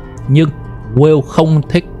Flayer, nhưng Wyll không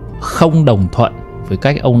thích, không đồng thuận với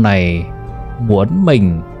cách ông này muốn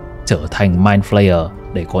mình trở thành Mind Flayer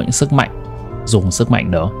để có những sức mạnh, dùng sức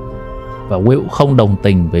mạnh đó. Và Wyll không đồng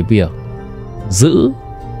tình với việc giữ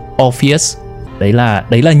Orpheus. Đấy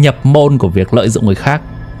là nhập môn của việc lợi dụng người khác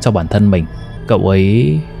cho bản thân mình. Cậu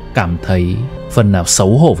ấy cảm thấy phần nào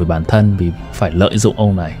xấu hổ về bản thân vì phải lợi dụng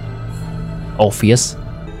ông này. Orpheus,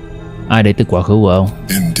 ai đấy từ quá khứ của ông?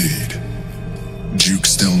 Indeed, Duke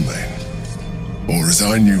Stelmane, or as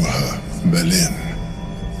I knew her, Belin,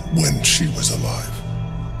 when she was alive.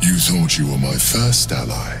 You thought you were my first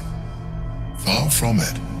ally. Far from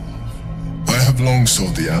it. I have long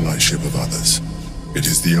sought the allyship of others. It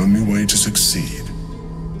is the only way to succeed.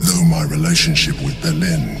 Though my relationship with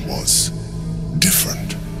Belin was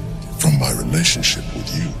different from my relationship with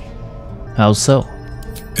you. How so?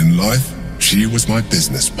 In life, she was my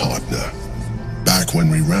business partner, back when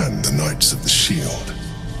we ran the Knights of the Shield.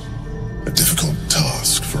 A difficult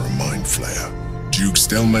task for a mind flayer. Duke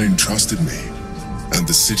Stelmane trusted me, and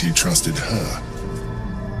the city trusted her.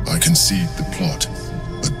 I conceived the plot,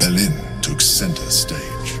 but Belin took center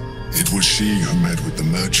stage. It was she who met with the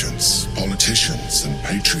merchants, politicians, and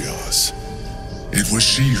patriarchs. It was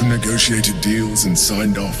she who negotiated deals and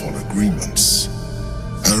signed off on agreements.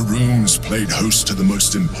 Her rooms played host to the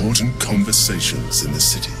most important conversations in the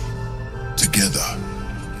city. Together,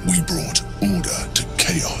 we brought order to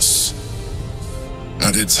chaos.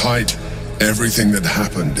 At its height, everything that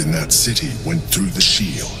happened in that city went through the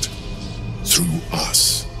shield. Through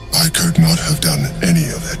us. I could not have done any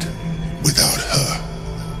of it without her.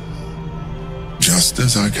 Just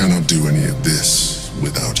as I cannot do any of this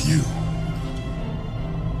without you.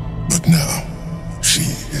 But now, she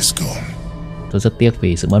is gone. Tôi rất tiếc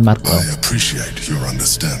vì sự mất mát của ông. I appreciate your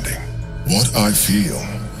understanding. What I feel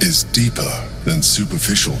is deeper than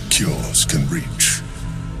superficial cures can reach,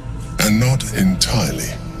 and not entirely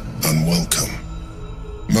unwelcome.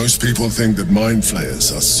 Most people think that mind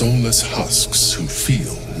flayers are soulless husks who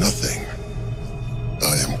feel nothing.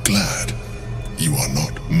 I am glad you are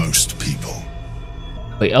not most people.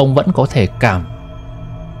 Vậy ông vẫn có thể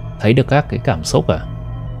thấy được các cái cảm xúc à?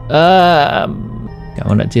 Cảm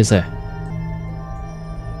ơn đã chia sẻ.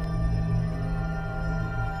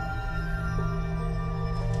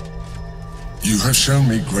 have shown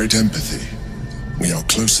me great empathy. We are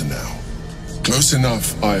closer now. Close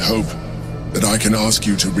enough, I hope, that I can ask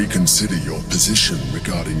you to reconsider your position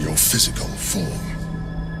regarding your physical form.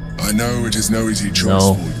 I know it is no easy choice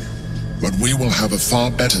for you, but we will have a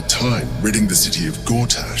far better time ridding the city of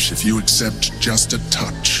Gortash if you accept just a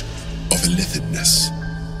touch of illithidness.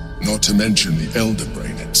 Not to mention the Elder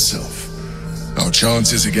Brain itself. Our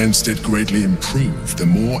chances against it greatly improve the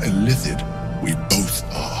more illithid we both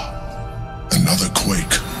are. Another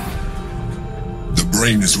quake. The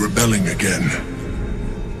brain is rebelling again.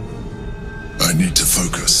 I need to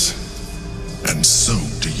focus. And so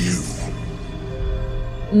do you.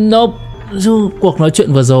 Nope. Dù cuộc nói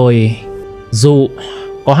chuyện vừa rồi, dù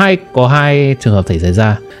có hai trường hợp thể xảy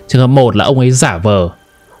ra. Trường hợp một là ông ấy giả vờ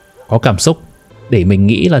có cảm xúc để mình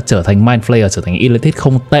nghĩ là trở thành Mind Flayer, trở thành illithid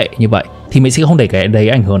không tệ như vậy, thì mình sẽ không để cái đấy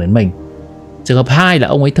ảnh hưởng đến mình. Trường hợp hai là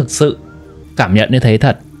ông ấy thực sự cảm nhận như thế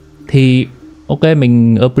thật, thì ok,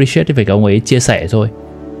 mình appreciate việc ông ấy chia sẻ thôi,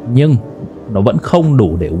 nhưng nó vẫn không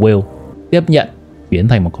đủ để Wyll tiếp nhận biến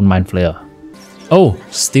thành một con Mind Flayer. Oh,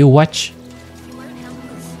 Steel Watch.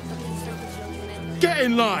 Get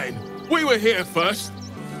in line. We were here first.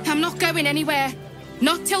 I'm not going anywhere.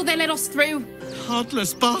 Not till they let us through.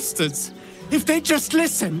 Heartless bastards. If they just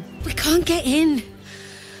listen. We can't get in.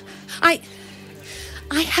 I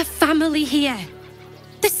have family here.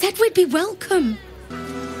 They said we'd be welcome.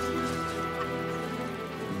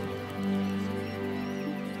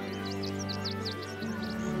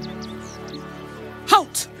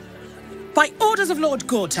 Halt! By orders of Lord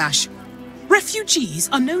Gortash, refugees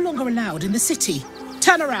are no longer allowed in the city.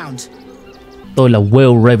 Turn around. Tôi là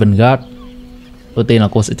Wyll Ravengard. Tôi tin là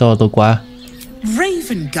cô sẽ cho tôi qua.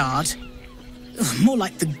 Ravengard? More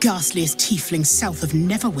like the ghastliest tiefling south of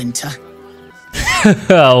Neverwinter.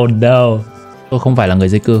 Oh no. Tôi không phải là người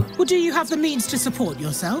di cư. Well, do you have the means to support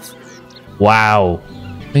yourself? Wow.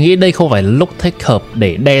 Mình nghĩ đây không phải là lúc thích hợp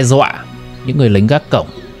để đe dọa những người lính gác cổng.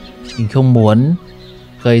 Mình không muốn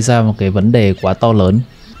gây ra một cái vấn đề quá to lớn,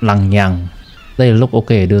 lằng nhằng. Đây là lúc ok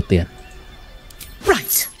để đưa tiền.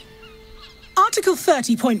 Right. Article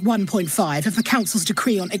 30.1.5 of the Council's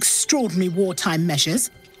decree on extraordinary wartime measures.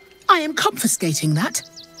 I am confiscating that.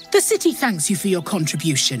 The city thanks you for your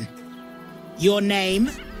contribution. Your name?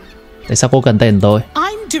 Tại sao cô cần tên tôi?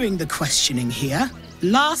 I'm doing the questioning here.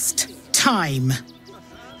 Last time.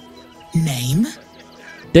 Name?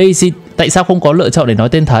 Daisy, tại sao không có lựa chọn để nói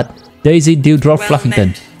tên thật? Daisy Dewdrop Fluffington.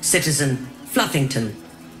 Citizen Fluffington.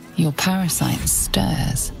 Your parasite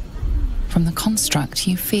stirs. From the construct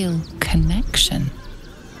you feel connection,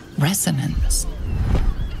 resonance.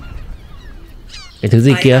 Cái thứ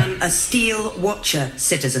gì kia? I am a Steel Watcher,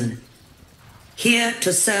 citizen. Here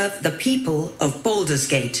to serve the people of Baldur's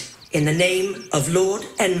Gate in the name of Lord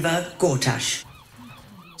Enver Gortash.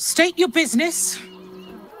 State your business.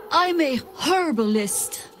 I'm a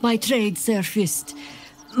herbalist by trade, Sir Fist.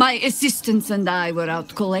 My assistants and I were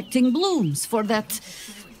out collecting blooms for that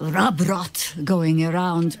rub rot going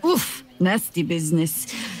around. Oof, nasty business.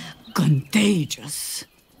 Contagious.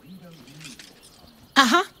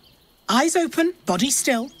 Uh-huh. Eyes open, body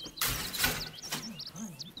still.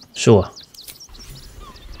 Sure.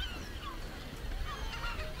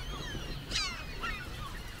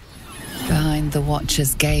 Behind the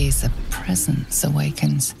Watcher's gaze, a presence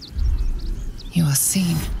awakens. You are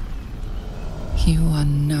seen. You are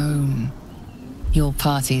known. Your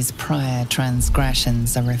party's prior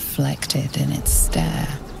transgressions are reflected in its stare,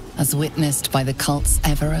 as witnessed by the cult's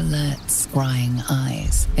ever-alert, scrying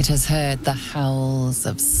eyes. It has heard the howls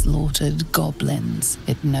of slaughtered goblins.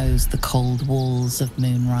 It knows the cold walls of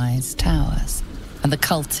Moonrise Towers, and the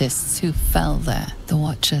cultists who fell there. The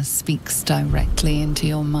Watcher speaks directly into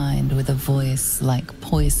your mind with a voice like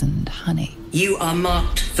poisoned honey. You are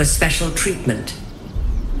marked for special treatment.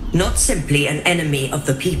 Not simply an enemy of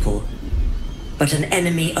the people, but an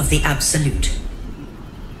enemy of the Absolute.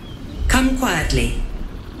 Come quietly,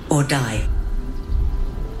 or die.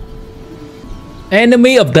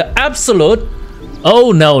 Enemy of the Absolute?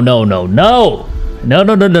 Oh no no no no. No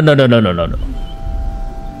no no no no no no no no.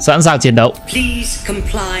 Sẵn sàng chiến đấu. Please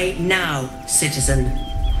comply now, citizen.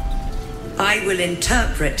 I will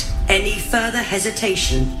interpret any further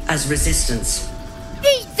hesitation as resistance.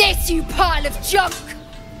 Eat this, you pile of junk!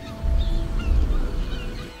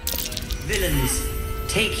 Villains,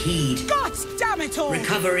 take heed. God damn it all!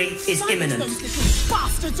 Recovery is Silence imminent. those little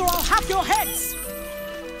bastards, or I'll have your heads!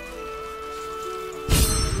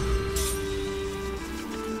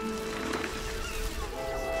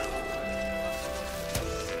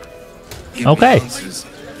 Okay. Answers.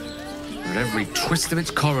 At every twist of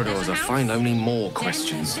its corridors, I find only more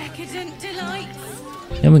questions. Decadent delights.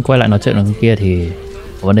 Nếu mình quay lại nói chuyện ở kia thì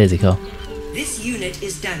có vấn đề gì không? This unit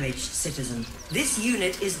is damaged, citizen. This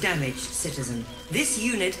unit is damaged, citizen. This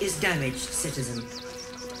unit is damaged, citizen.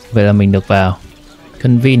 Vậy là mình được vào.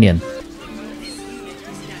 Convenient.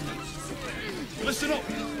 Listen up.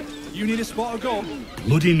 You need a spot to go.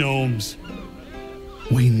 Bloody gnomes.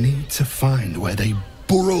 We need to find where they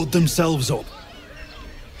burrowed themselves up.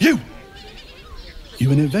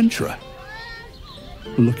 You an adventurer?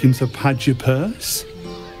 Looking to pad your purse?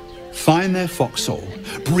 Find their foxhole.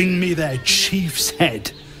 Bring me their chief's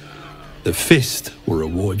head. The fist will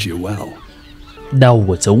reward you well. Đầu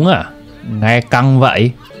của chúng à? Nghe căng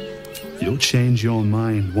vậy. You'll change your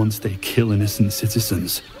mind once they kill innocent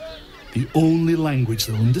citizens. The only language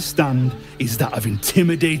they'll understand is that of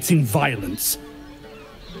intimidating violence.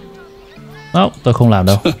 Không, tôi không làm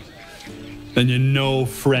đâu. Then you're no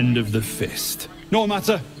friend of the fist. No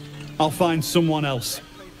matter. I'll find someone else.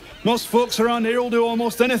 Most folks around here will do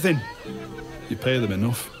almost anything. You pay them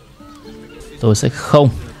enough. Tôi sẽ không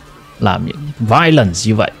làm những violence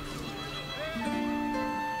như vậy.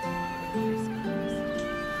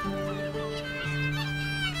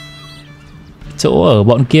 Chỗ ở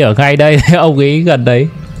bọn kia ở ngay đây, ông ấy gần đấy.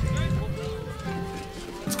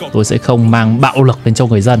 Tôi sẽ không mang bạo lực lên cho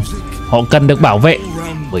người dân. Họ cần được bảo vệ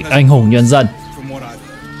bởi anh hùng nhân dân.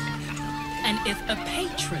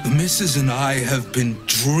 The missus and I have been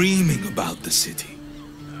dreaming about the city.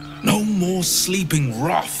 No more sleeping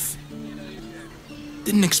rough.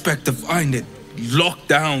 Didn't expect to find it locked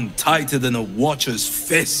down tighter than a watcher's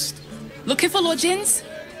fist. Looking for lodgings?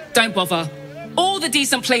 Don't bother. All the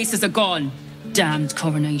decent places are gone. Damned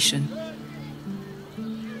coronation.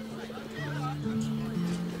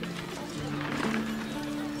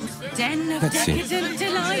 Den of decadent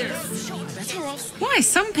delights. Why are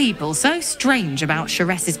some people so strange about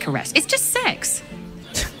Sharess's caress? It's just sex.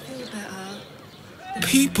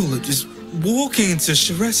 People are just walking into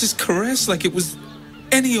Sharess's caress like it was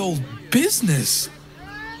any old business.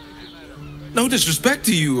 No disrespect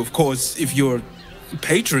to you, of course, if you're a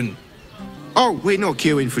patron. Oh, we're not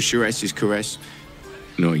queuing for Sharess's caress.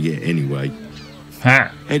 Not yet, anyway.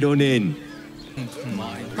 Ha. Head on in.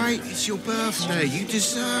 Mate, it's your birthday. You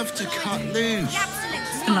deserve to cut loose.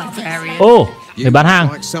 Oh, người bán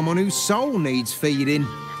hàng. Like someone whose soul needs feeding.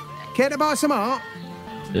 Care to buy some art?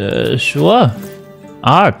 Sure.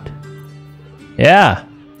 Art. Yeah.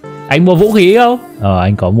 Anh mua vũ khí không?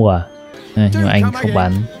 Anh có mua. Nhưng mà anh không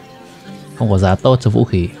bán, không có giá tốt cho vũ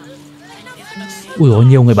khí. Ui ôi,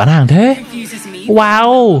 nhiều người bán hàng thế.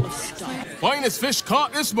 Wow. Finest fish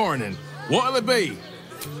caught this morning. What'll it be?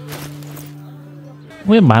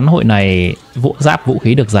 Không biết bán hội này giáp vũ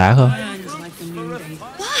khí được giá không?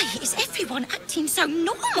 Why is everyone acting so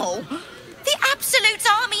normal? The Absolute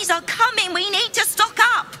armies are coming. We need to stock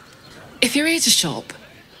up. If you're here to shop,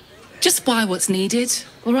 just buy what's needed,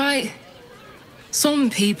 all right? Some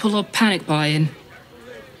people are panic buying.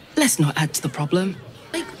 Let's not add to the problem.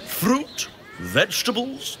 Fruit?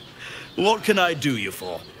 Vegetables? What can I do you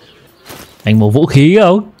for? Anh mua vũ khí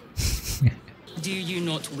không? Do you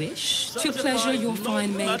not wish to pleasure your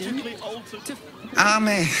fine maiden? I'm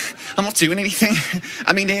not doing anything.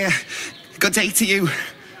 I mean, good day to you.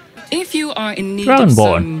 If you are in need of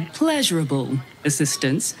some pleasurable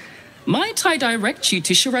assistance, might I direct you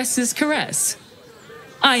to Sharess's caress?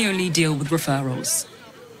 I only deal with referrals.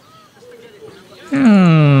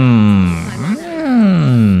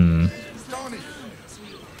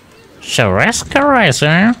 Sharess caress,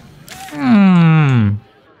 eh?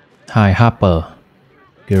 Hi, Harper.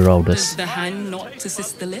 Does the hand not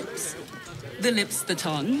assist the lips the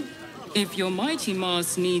tongue? If your mighty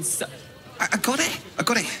mass needs... I got it.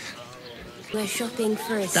 We're shopping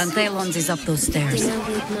first. Dantelon's is up those stairs,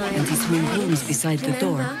 and his room's beside the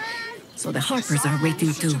door. So the Harpers are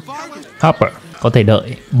waiting too. Harper, có thể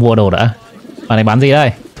đợi, mua đồ đã. Bạn này bán gì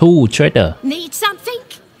đây? Thu Trader. Need something?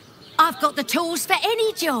 I've got the tools for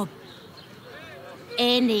any job.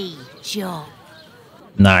 Any job.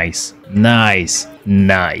 Nice.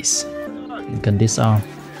 You can disarm.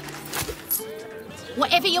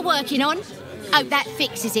 Whatever you're working on, hope that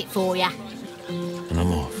fixes it for you. And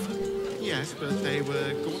I'm off. Yes, but they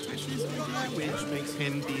were Gortash's idea, which makes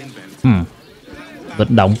him the inventor.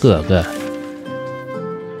 Vẫn đóng cửa kìa.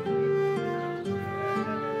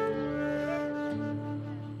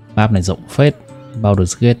 Map này rộng phết.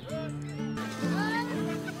 Baldur's Gate.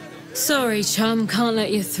 Sorry, chum, can't let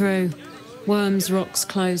you through. Worms Rock's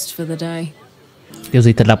closed for the day. Điều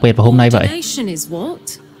gì thật đặc biệt vào hôm nay vậy? Ordination is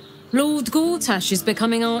what? Lord Gortash is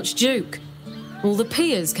becoming Archduke. All the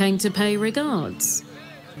peers came to pay regards.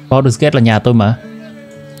 Baldur's Gate là nhà tôi mà.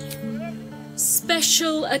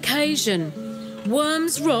 Special occasion.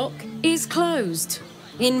 Worm's Rock is closed.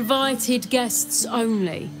 Invited guests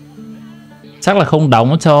only. Chắc là không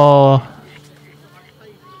đóng cho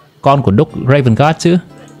con của Đúc Ravengard chứ.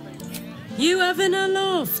 You having a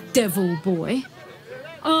laugh, devil boy?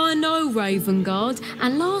 I know Ravengard,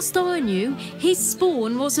 and last I knew, his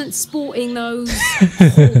spawn wasn't sporting those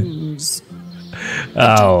horns.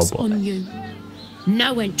 Oh, on you.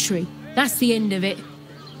 No entry. That's the end of it.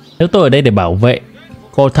 Nếu tôi ở đây để bảo vệ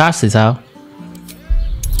Cortas thì sao?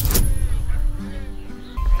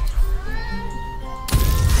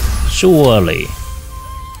 Surely.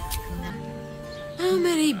 How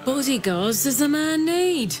many bodyguards does a man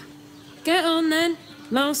need? Get on then.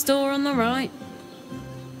 Last door on the right.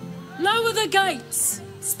 Lower the gates.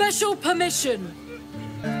 Special permission.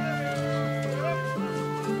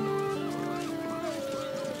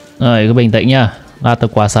 Rồi, cứ bình tĩnh nha. Lát tôi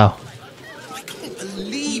qua sau.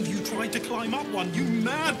 Believe you tried to climb up one, you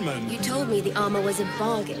madman! You told me the armor was a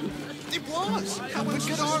bargain. It was! How much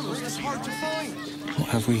good armor is hard to find? What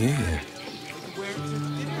have we here?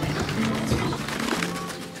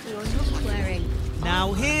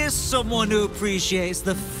 Now here's someone who appreciates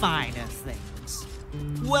the finer things.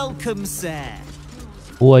 Welcome, sir.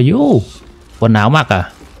 Who are you? Quần áo mặc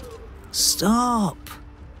à? Stop.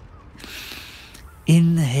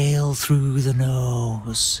 Inhale through the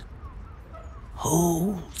nose.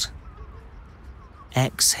 Hold.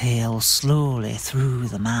 Exhale slowly through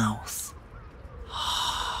the mouth.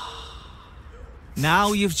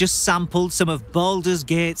 Now you've just sampled some of Baldur's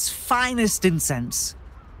Gate's finest incense.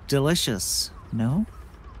 Delicious, no?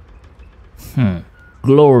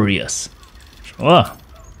 Glorious. Sure.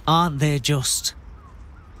 Aren't they just?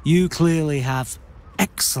 You clearly have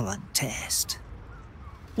excellent taste.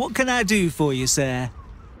 What can I do for you, sir?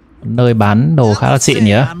 Nơi bán đồ khá là xịn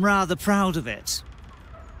nhỉ? I'm rather proud of it.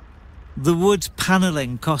 The wood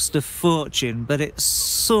paneling cost a fortune, but it's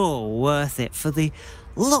so worth it for the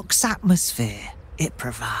luxe atmosphere it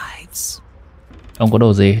provides. Ông có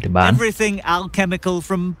đồ gì để bán? Everything alchemical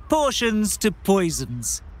from potions to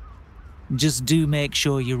poisons. Just do make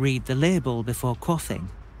sure you read the label before quaffing.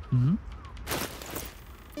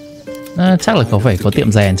 Chắc là phải có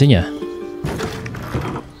tiệm rèn chứ nhỉ?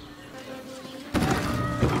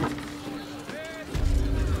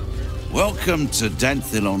 Welcome to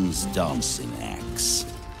Danthilon's dancing axe.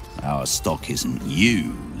 Our stock isn't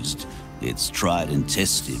used. It's tried and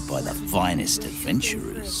tested by the finest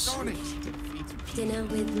adventurers. Dinner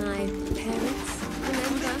with my parents,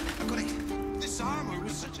 remember?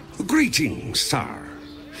 Greetings, sir.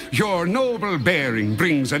 Your noble bearing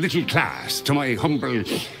brings a little class to my humble...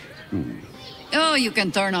 Oh, you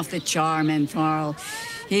can turn off the charm, Entharl.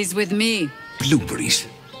 He's with me. Blueberries.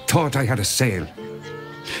 Thought I had a sale.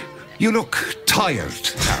 You look tired.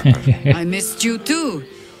 I missed you too.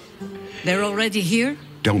 They're already here?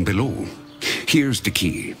 Down below. Here's the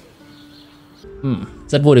key.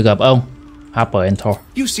 Rất vui được gặp ông, Harper Entor.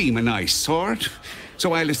 You seem a nice sort,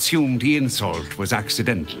 so I'll assume the insult was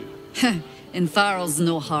accidental. Entharl's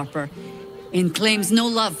no Harper, and claims no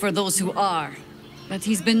love for those who are. But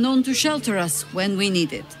he's been known to shelter us when we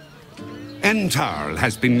need it. Entarl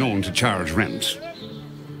has been known to charge rent.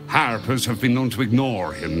 Harpers have been known to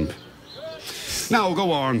ignore him. Now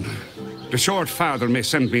go on. The short father may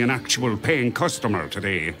send me an actual paying customer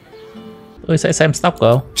today. Tôi sẽ xem stock của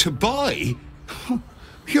ông. To buy?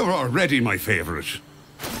 You're already my favorite.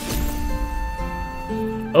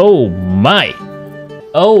 Oh my.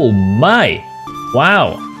 Oh my.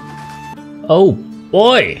 Wow. Oh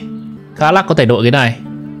boy. Karlach có thể đội cái này.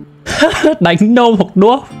 Đánh nôm hoặc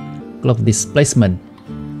đuốc. Clock displacement.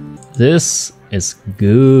 This is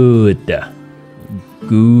good.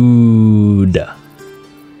 Good.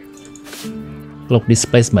 Clock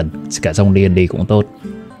displacement cả trong D&D cũng tốt.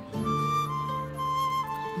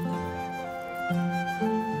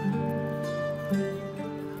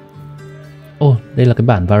 Oh, đây là cái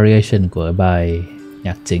bản variation của bài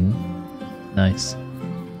nhạc chính. Nice.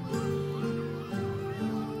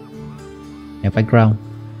 Nhạc background.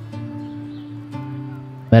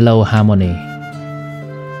 Mellow harmony.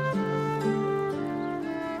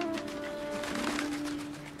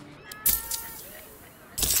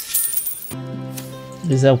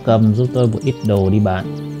 Lae'zel cầm giúp tôi một ít đồ đi bán.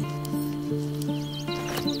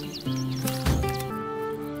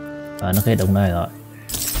 Và nó hết đồng này rồi.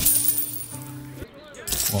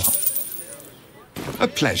 Wow. A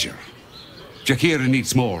pleasure. Jakira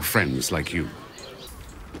needs more friends like you.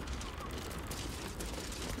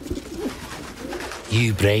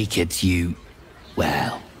 You break it, you...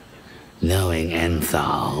 Well, knowing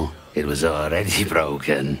Enthal, it was already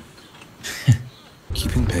broken.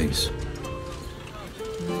 Keeping pace.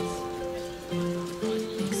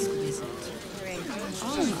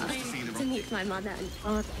 meet my mother and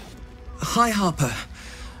father. Hi, Harper.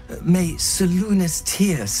 May Seluna's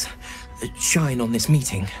tears shine on this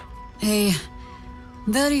meeting. A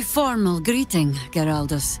very formal greeting,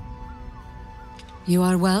 Geraldus. You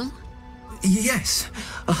are well? Yes.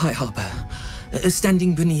 Hi, Harper.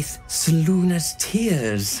 Standing beneath Seluna's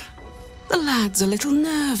tears. The lad's a little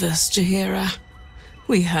nervous, Jaheira.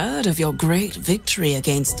 We heard of your great victory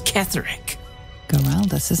against Ketheric.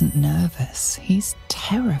 Geraldus isn't nervous. He's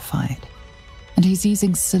terrified. And he's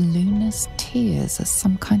using Seluna's tears as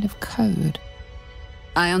some kind of code.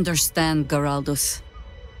 I understand, Geraldus.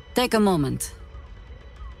 Take a moment.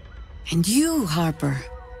 And you, Harper.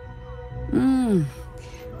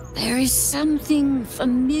 There is something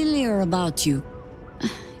familiar about you.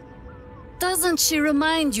 Doesn't she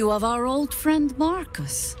remind you of our old friend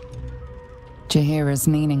Marcus? Jaheira's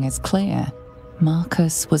meaning is clear.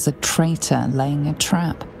 Marcus was a traitor laying a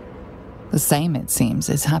trap. The same, it seems,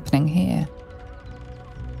 is happening here.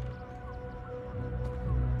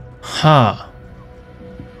 Hả?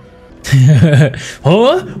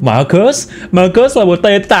 Marcus là một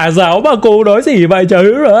tên tà giáo mà cô nói gì vậy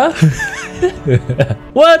chứ hả?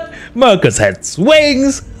 What? Marcus has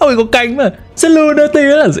wings. Ôi có cánh mà. Seluna tí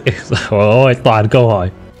là gì? Ôi toàn câu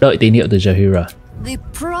hỏi. Đợi tín hiệu từ Jaheira. The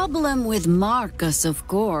problem with Marcus, of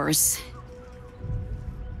course.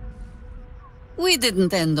 We didn't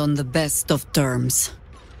end on the best of terms.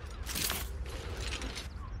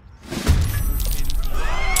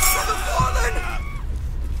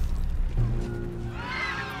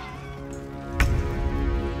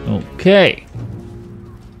 Ok.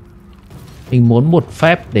 Mình muốn một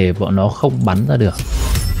phép để bọn nó không bắn ra được.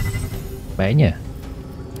 Bé nhỉ?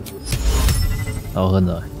 To hơn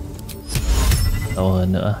rồi. To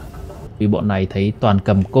hơn nữa. Vì bọn này thấy toàn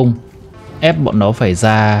cầm cung. Ép bọn nó phải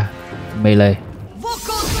ra melee.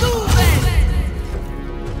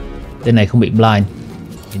 Tên này không bị blind.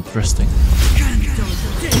 Interesting.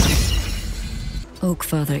 Oak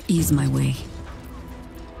Father, ease my way.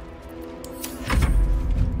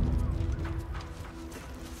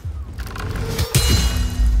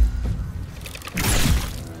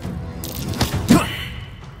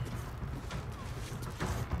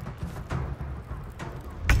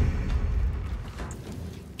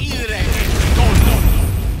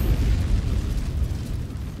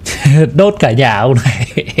 Đốt cả nhà ông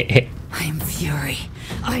này. I am fury.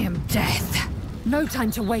 I am death. No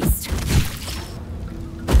time to waste.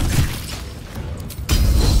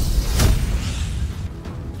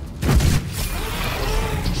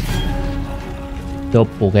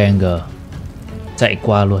 Doppelganger. Chạy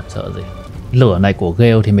qua luôn, sợ gì. Lửa này của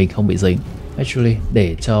Gale thì mình không bị dính. Actually,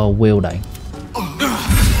 để cho Wyll đánh.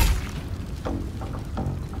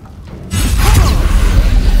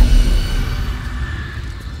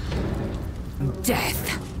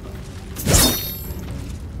 Death.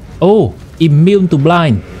 Oh, immune to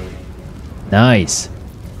blind. Nice.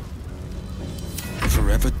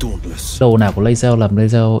 Forever dauntless. Đồ nào của Lae'zel làm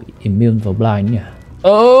Lae'zel immune vào blind nhỉ?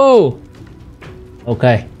 Oh. Ok,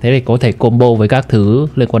 thế thì có thể combo với các thứ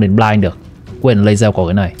liên quan đến blind được. Quên Lae'zel có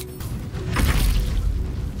cái này.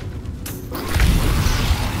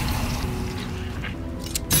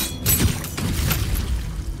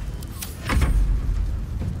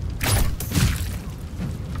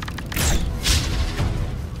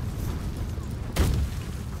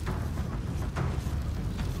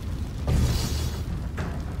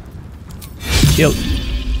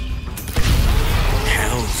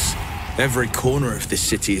 Hells. Every corner of this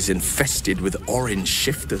city is infested with orange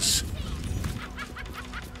shifters.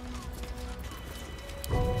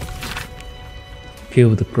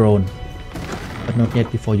 Kill the crone, but not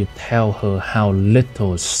yet before you tell her how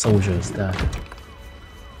little soldiers die.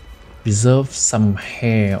 Preserve some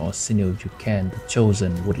hair or sinew if you can. The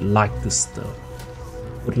chosen would like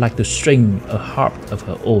to string a harp of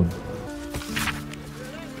her own.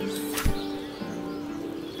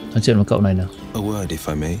 Nói chuyện với cậu này nào. A word,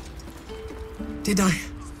 if I may.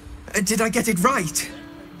 Did I get it right?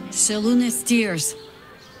 Seluna's tears.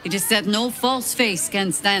 It is said no false face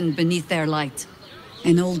can stand beneath their light.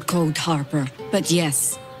 An old code, Harper. But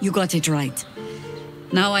yes, you got it right.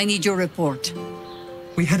 Now I need your report.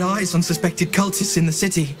 We had eyes on suspected cultists in the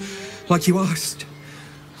city, like you asked.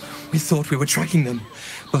 We thought we were tracking them,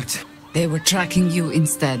 but... They were tracking you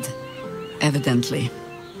instead, evidently.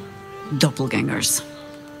 Doppelgangers.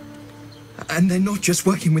 And they're not just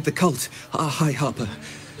working with the cult, High Harper.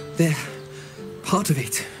 They're part of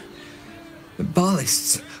it.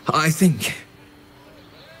 Ballists, I think.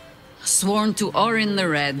 Sworn to Orin the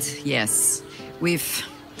Red, yes. We've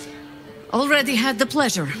already had the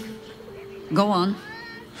pleasure. Go on.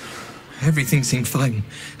 Everything seemed fine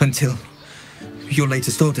until your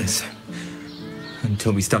latest orders.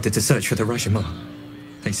 Until we started to search for the Rashomon.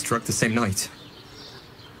 They struck the same night.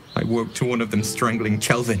 I woke to one of them strangling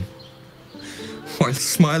Kelvin, while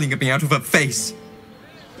smiling at me out of her face.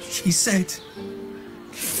 She said...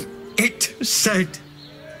 It said...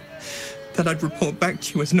 that I'd report back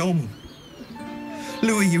to you as normal.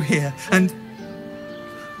 Lure you here, and...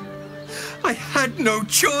 I had no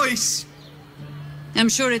choice! I'm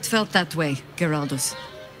sure it felt that way, Geraldus.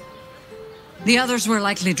 The others were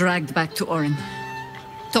likely dragged back to Orin.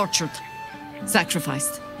 Tortured.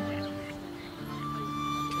 Sacrificed.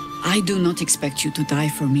 I do not expect you to die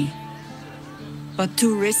for me. But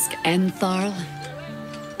to risk Entharl,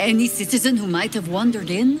 any citizen who might have wandered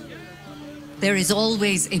in, there is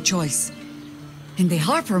always a choice. And the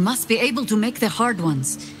Harper must be able to make the hard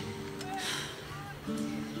ones.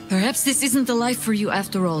 Perhaps this isn't the life for you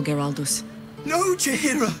after all, Geraldus. No,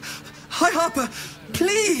 Jaheira! High Harper,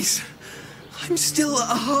 please! I'm still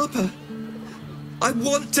a Harper. I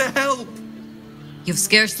want to help! You've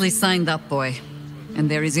scarcely signed up, boy. And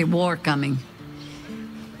there is a war coming.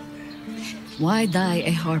 Why die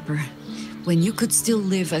a Harper when you could still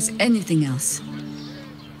live as anything else?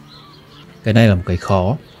 Cái này là một cái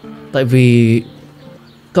khó. Tại vì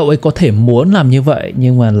cậu ấy có thể muốn làm như vậy,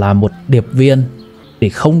 nhưng mà là một điệp viên để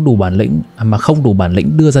không đủ bản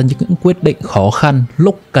lĩnh đưa ra những quyết định khó khăn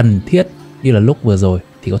lúc cần thiết như là lúc vừa rồi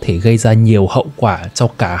thì có thể gây ra nhiều hậu quả cho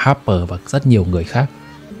cả Harper và rất nhiều người khác.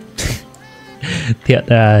 Thiện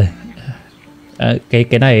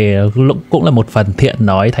cái này cũng là một phần Thiện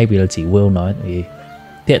nói thay vì là chỉ Wyll nói. Thì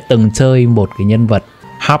Thiện từng chơi một cái nhân vật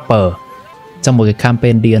Harper trong một cái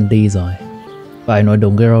campaign D&D rồi, và nói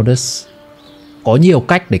đúng, Geraldus có nhiều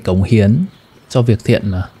cách để cống hiến cho việc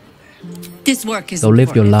Thiện là This work is go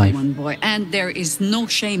live your life. Everyone, boy, and there is no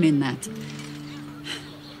shame in that.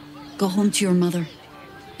 Go home to your mother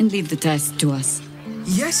and leave the task to us.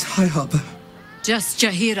 Yes, High Harper. Just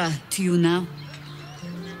Jaheira to you now.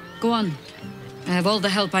 Go on. I have all the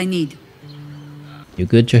help I need. You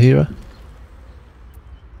good, Jaheira?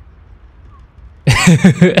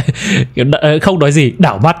 Không nói gì,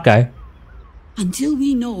 đảo mắt cái. Until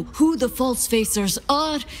we know who the false facers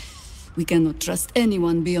are, we cannot trust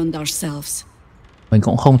anyone beyond ourselves. Mình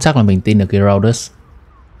cũng không chắc là mình tin được Geraldus.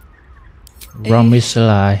 Promise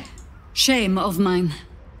lie. Shame of mine.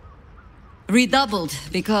 Redoubled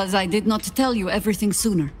because I did not tell you everything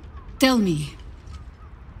sooner. Tell me,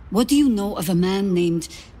 what do you know of a man named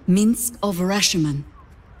Minsk of Rashomon?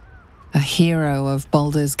 A hero of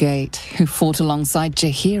Baldur's Gate who fought alongside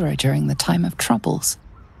Jaheira during the time of troubles.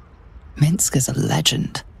 Minsk is a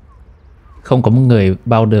legend. Không có một người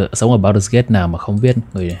sống ở Baldur's Gate nào mà không biết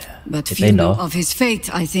người cái tên đó. Of his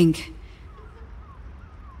fate, I think.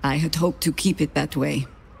 I had hoped to keep it that way.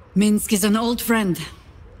 Minsk is an old friend.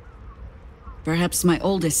 Perhaps my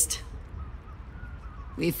oldest.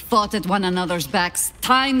 We fought at one another's backs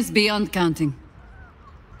times beyond counting.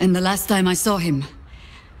 And the last time I saw him,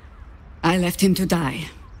 I left him to die.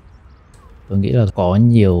 Tôi nghĩ là có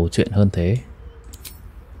nhiều chuyện hơn thế.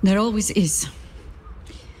 There always is.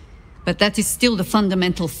 But that is still the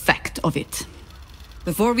fundamental fact of it.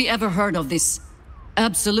 Before we ever heard of this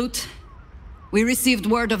absolute, we received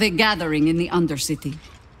word of a gathering in the Undercity.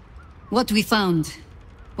 What we found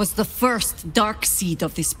was the first dark seed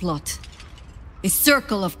of this plot. A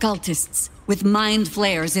circle of cultists with mind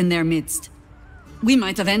flayers in their midst. We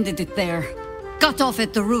might have ended it there, cut off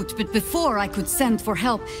at the root, but before I could send for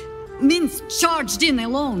help, Minsk charged in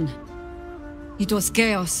alone. It was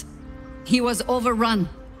chaos. He was overrun,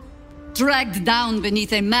 dragged down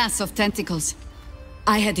beneath a mass of tentacles.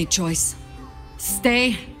 I had a choice.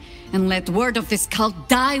 Stay and let word of this cult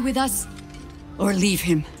die with us, or leave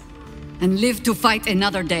him and live to fight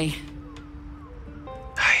another day.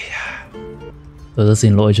 Tôi rất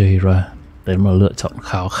xin lỗi Jaheira. Đấy là một lựa chọn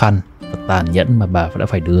khó khăn và tàn nhẫn mà bà đã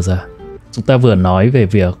phải đưa ra. Chúng ta vừa nói về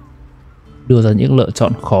việc đưa ra những lựa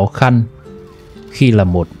chọn khó khăn khi là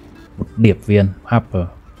một điệp viên Harper.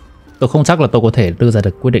 Tôi không chắc là tôi có thể đưa ra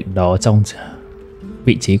được quyết định đó trong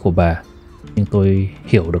vị trí của bà, nhưng tôi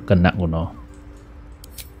hiểu được cân nặng của nó.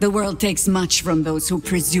 The world takes much from those who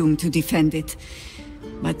presume to defend it,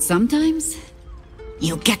 but sometimes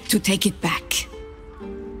you get to take it back.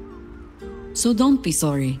 So don't be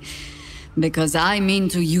sorry, because I mean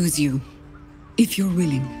to use you, if you're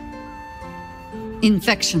willing.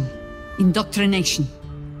 Infection, indoctrination,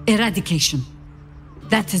 eradication.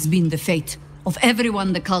 That has been the fate of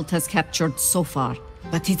everyone the cult has captured so far,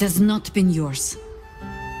 but it has not been yours.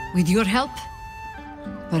 With your help,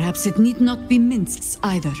 perhaps it need not be Minsk's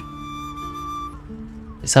either.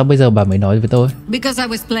 Sao bây giờ bà mới nói với tôi? Because I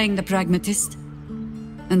was playing the pragmatist.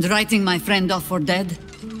 and writing my friend off for dead.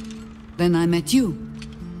 Then I met you.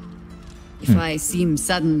 If I seem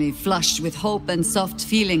suddenly flushed with hope and soft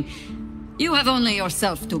feeling, you have only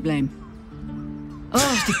yourself to blame.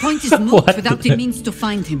 Oh, the point is moot without the means to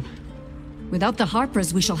find him. Without the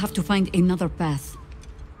Harpers, we shall have to find another path.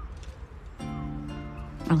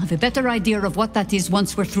 I'll have a better idea of what that is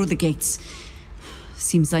once we're through the gates.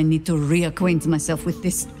 Seems I need to reacquaint myself with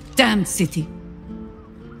this damned city.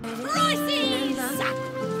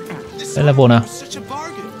 Đây là nào.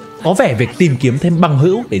 Có vẻ việc tìm kiếm thêm bằng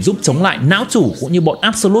hữu để giúp chống lại não chủ cũng như bọn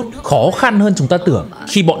Absolute khó khăn hơn chúng ta tưởng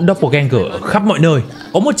khi bọn Doppelganger ở khắp mọi nơi.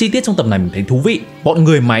 Có một chi tiết trong tập này mình thấy thú vị. Bọn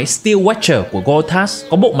người máy Steel Watcher của Gortas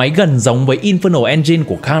có bộ máy gần giống với Infernal Engine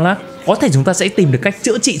của Karlach. Có thể chúng ta sẽ tìm được cách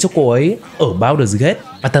chữa trị cho cô ấy ở Baldur's Gate.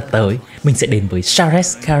 Và tập tới mình sẽ đến với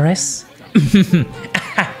Shares Caress.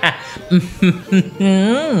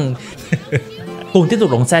 Cùng tiếp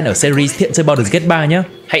tục đón xem ở series Thiện chơi Baldur's Gate 3 nhé.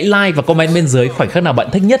 Hãy like và comment bên dưới khoảnh khắc nào bạn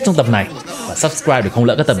thích nhất trong tập này và subscribe để không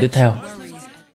lỡ các tập tiếp theo.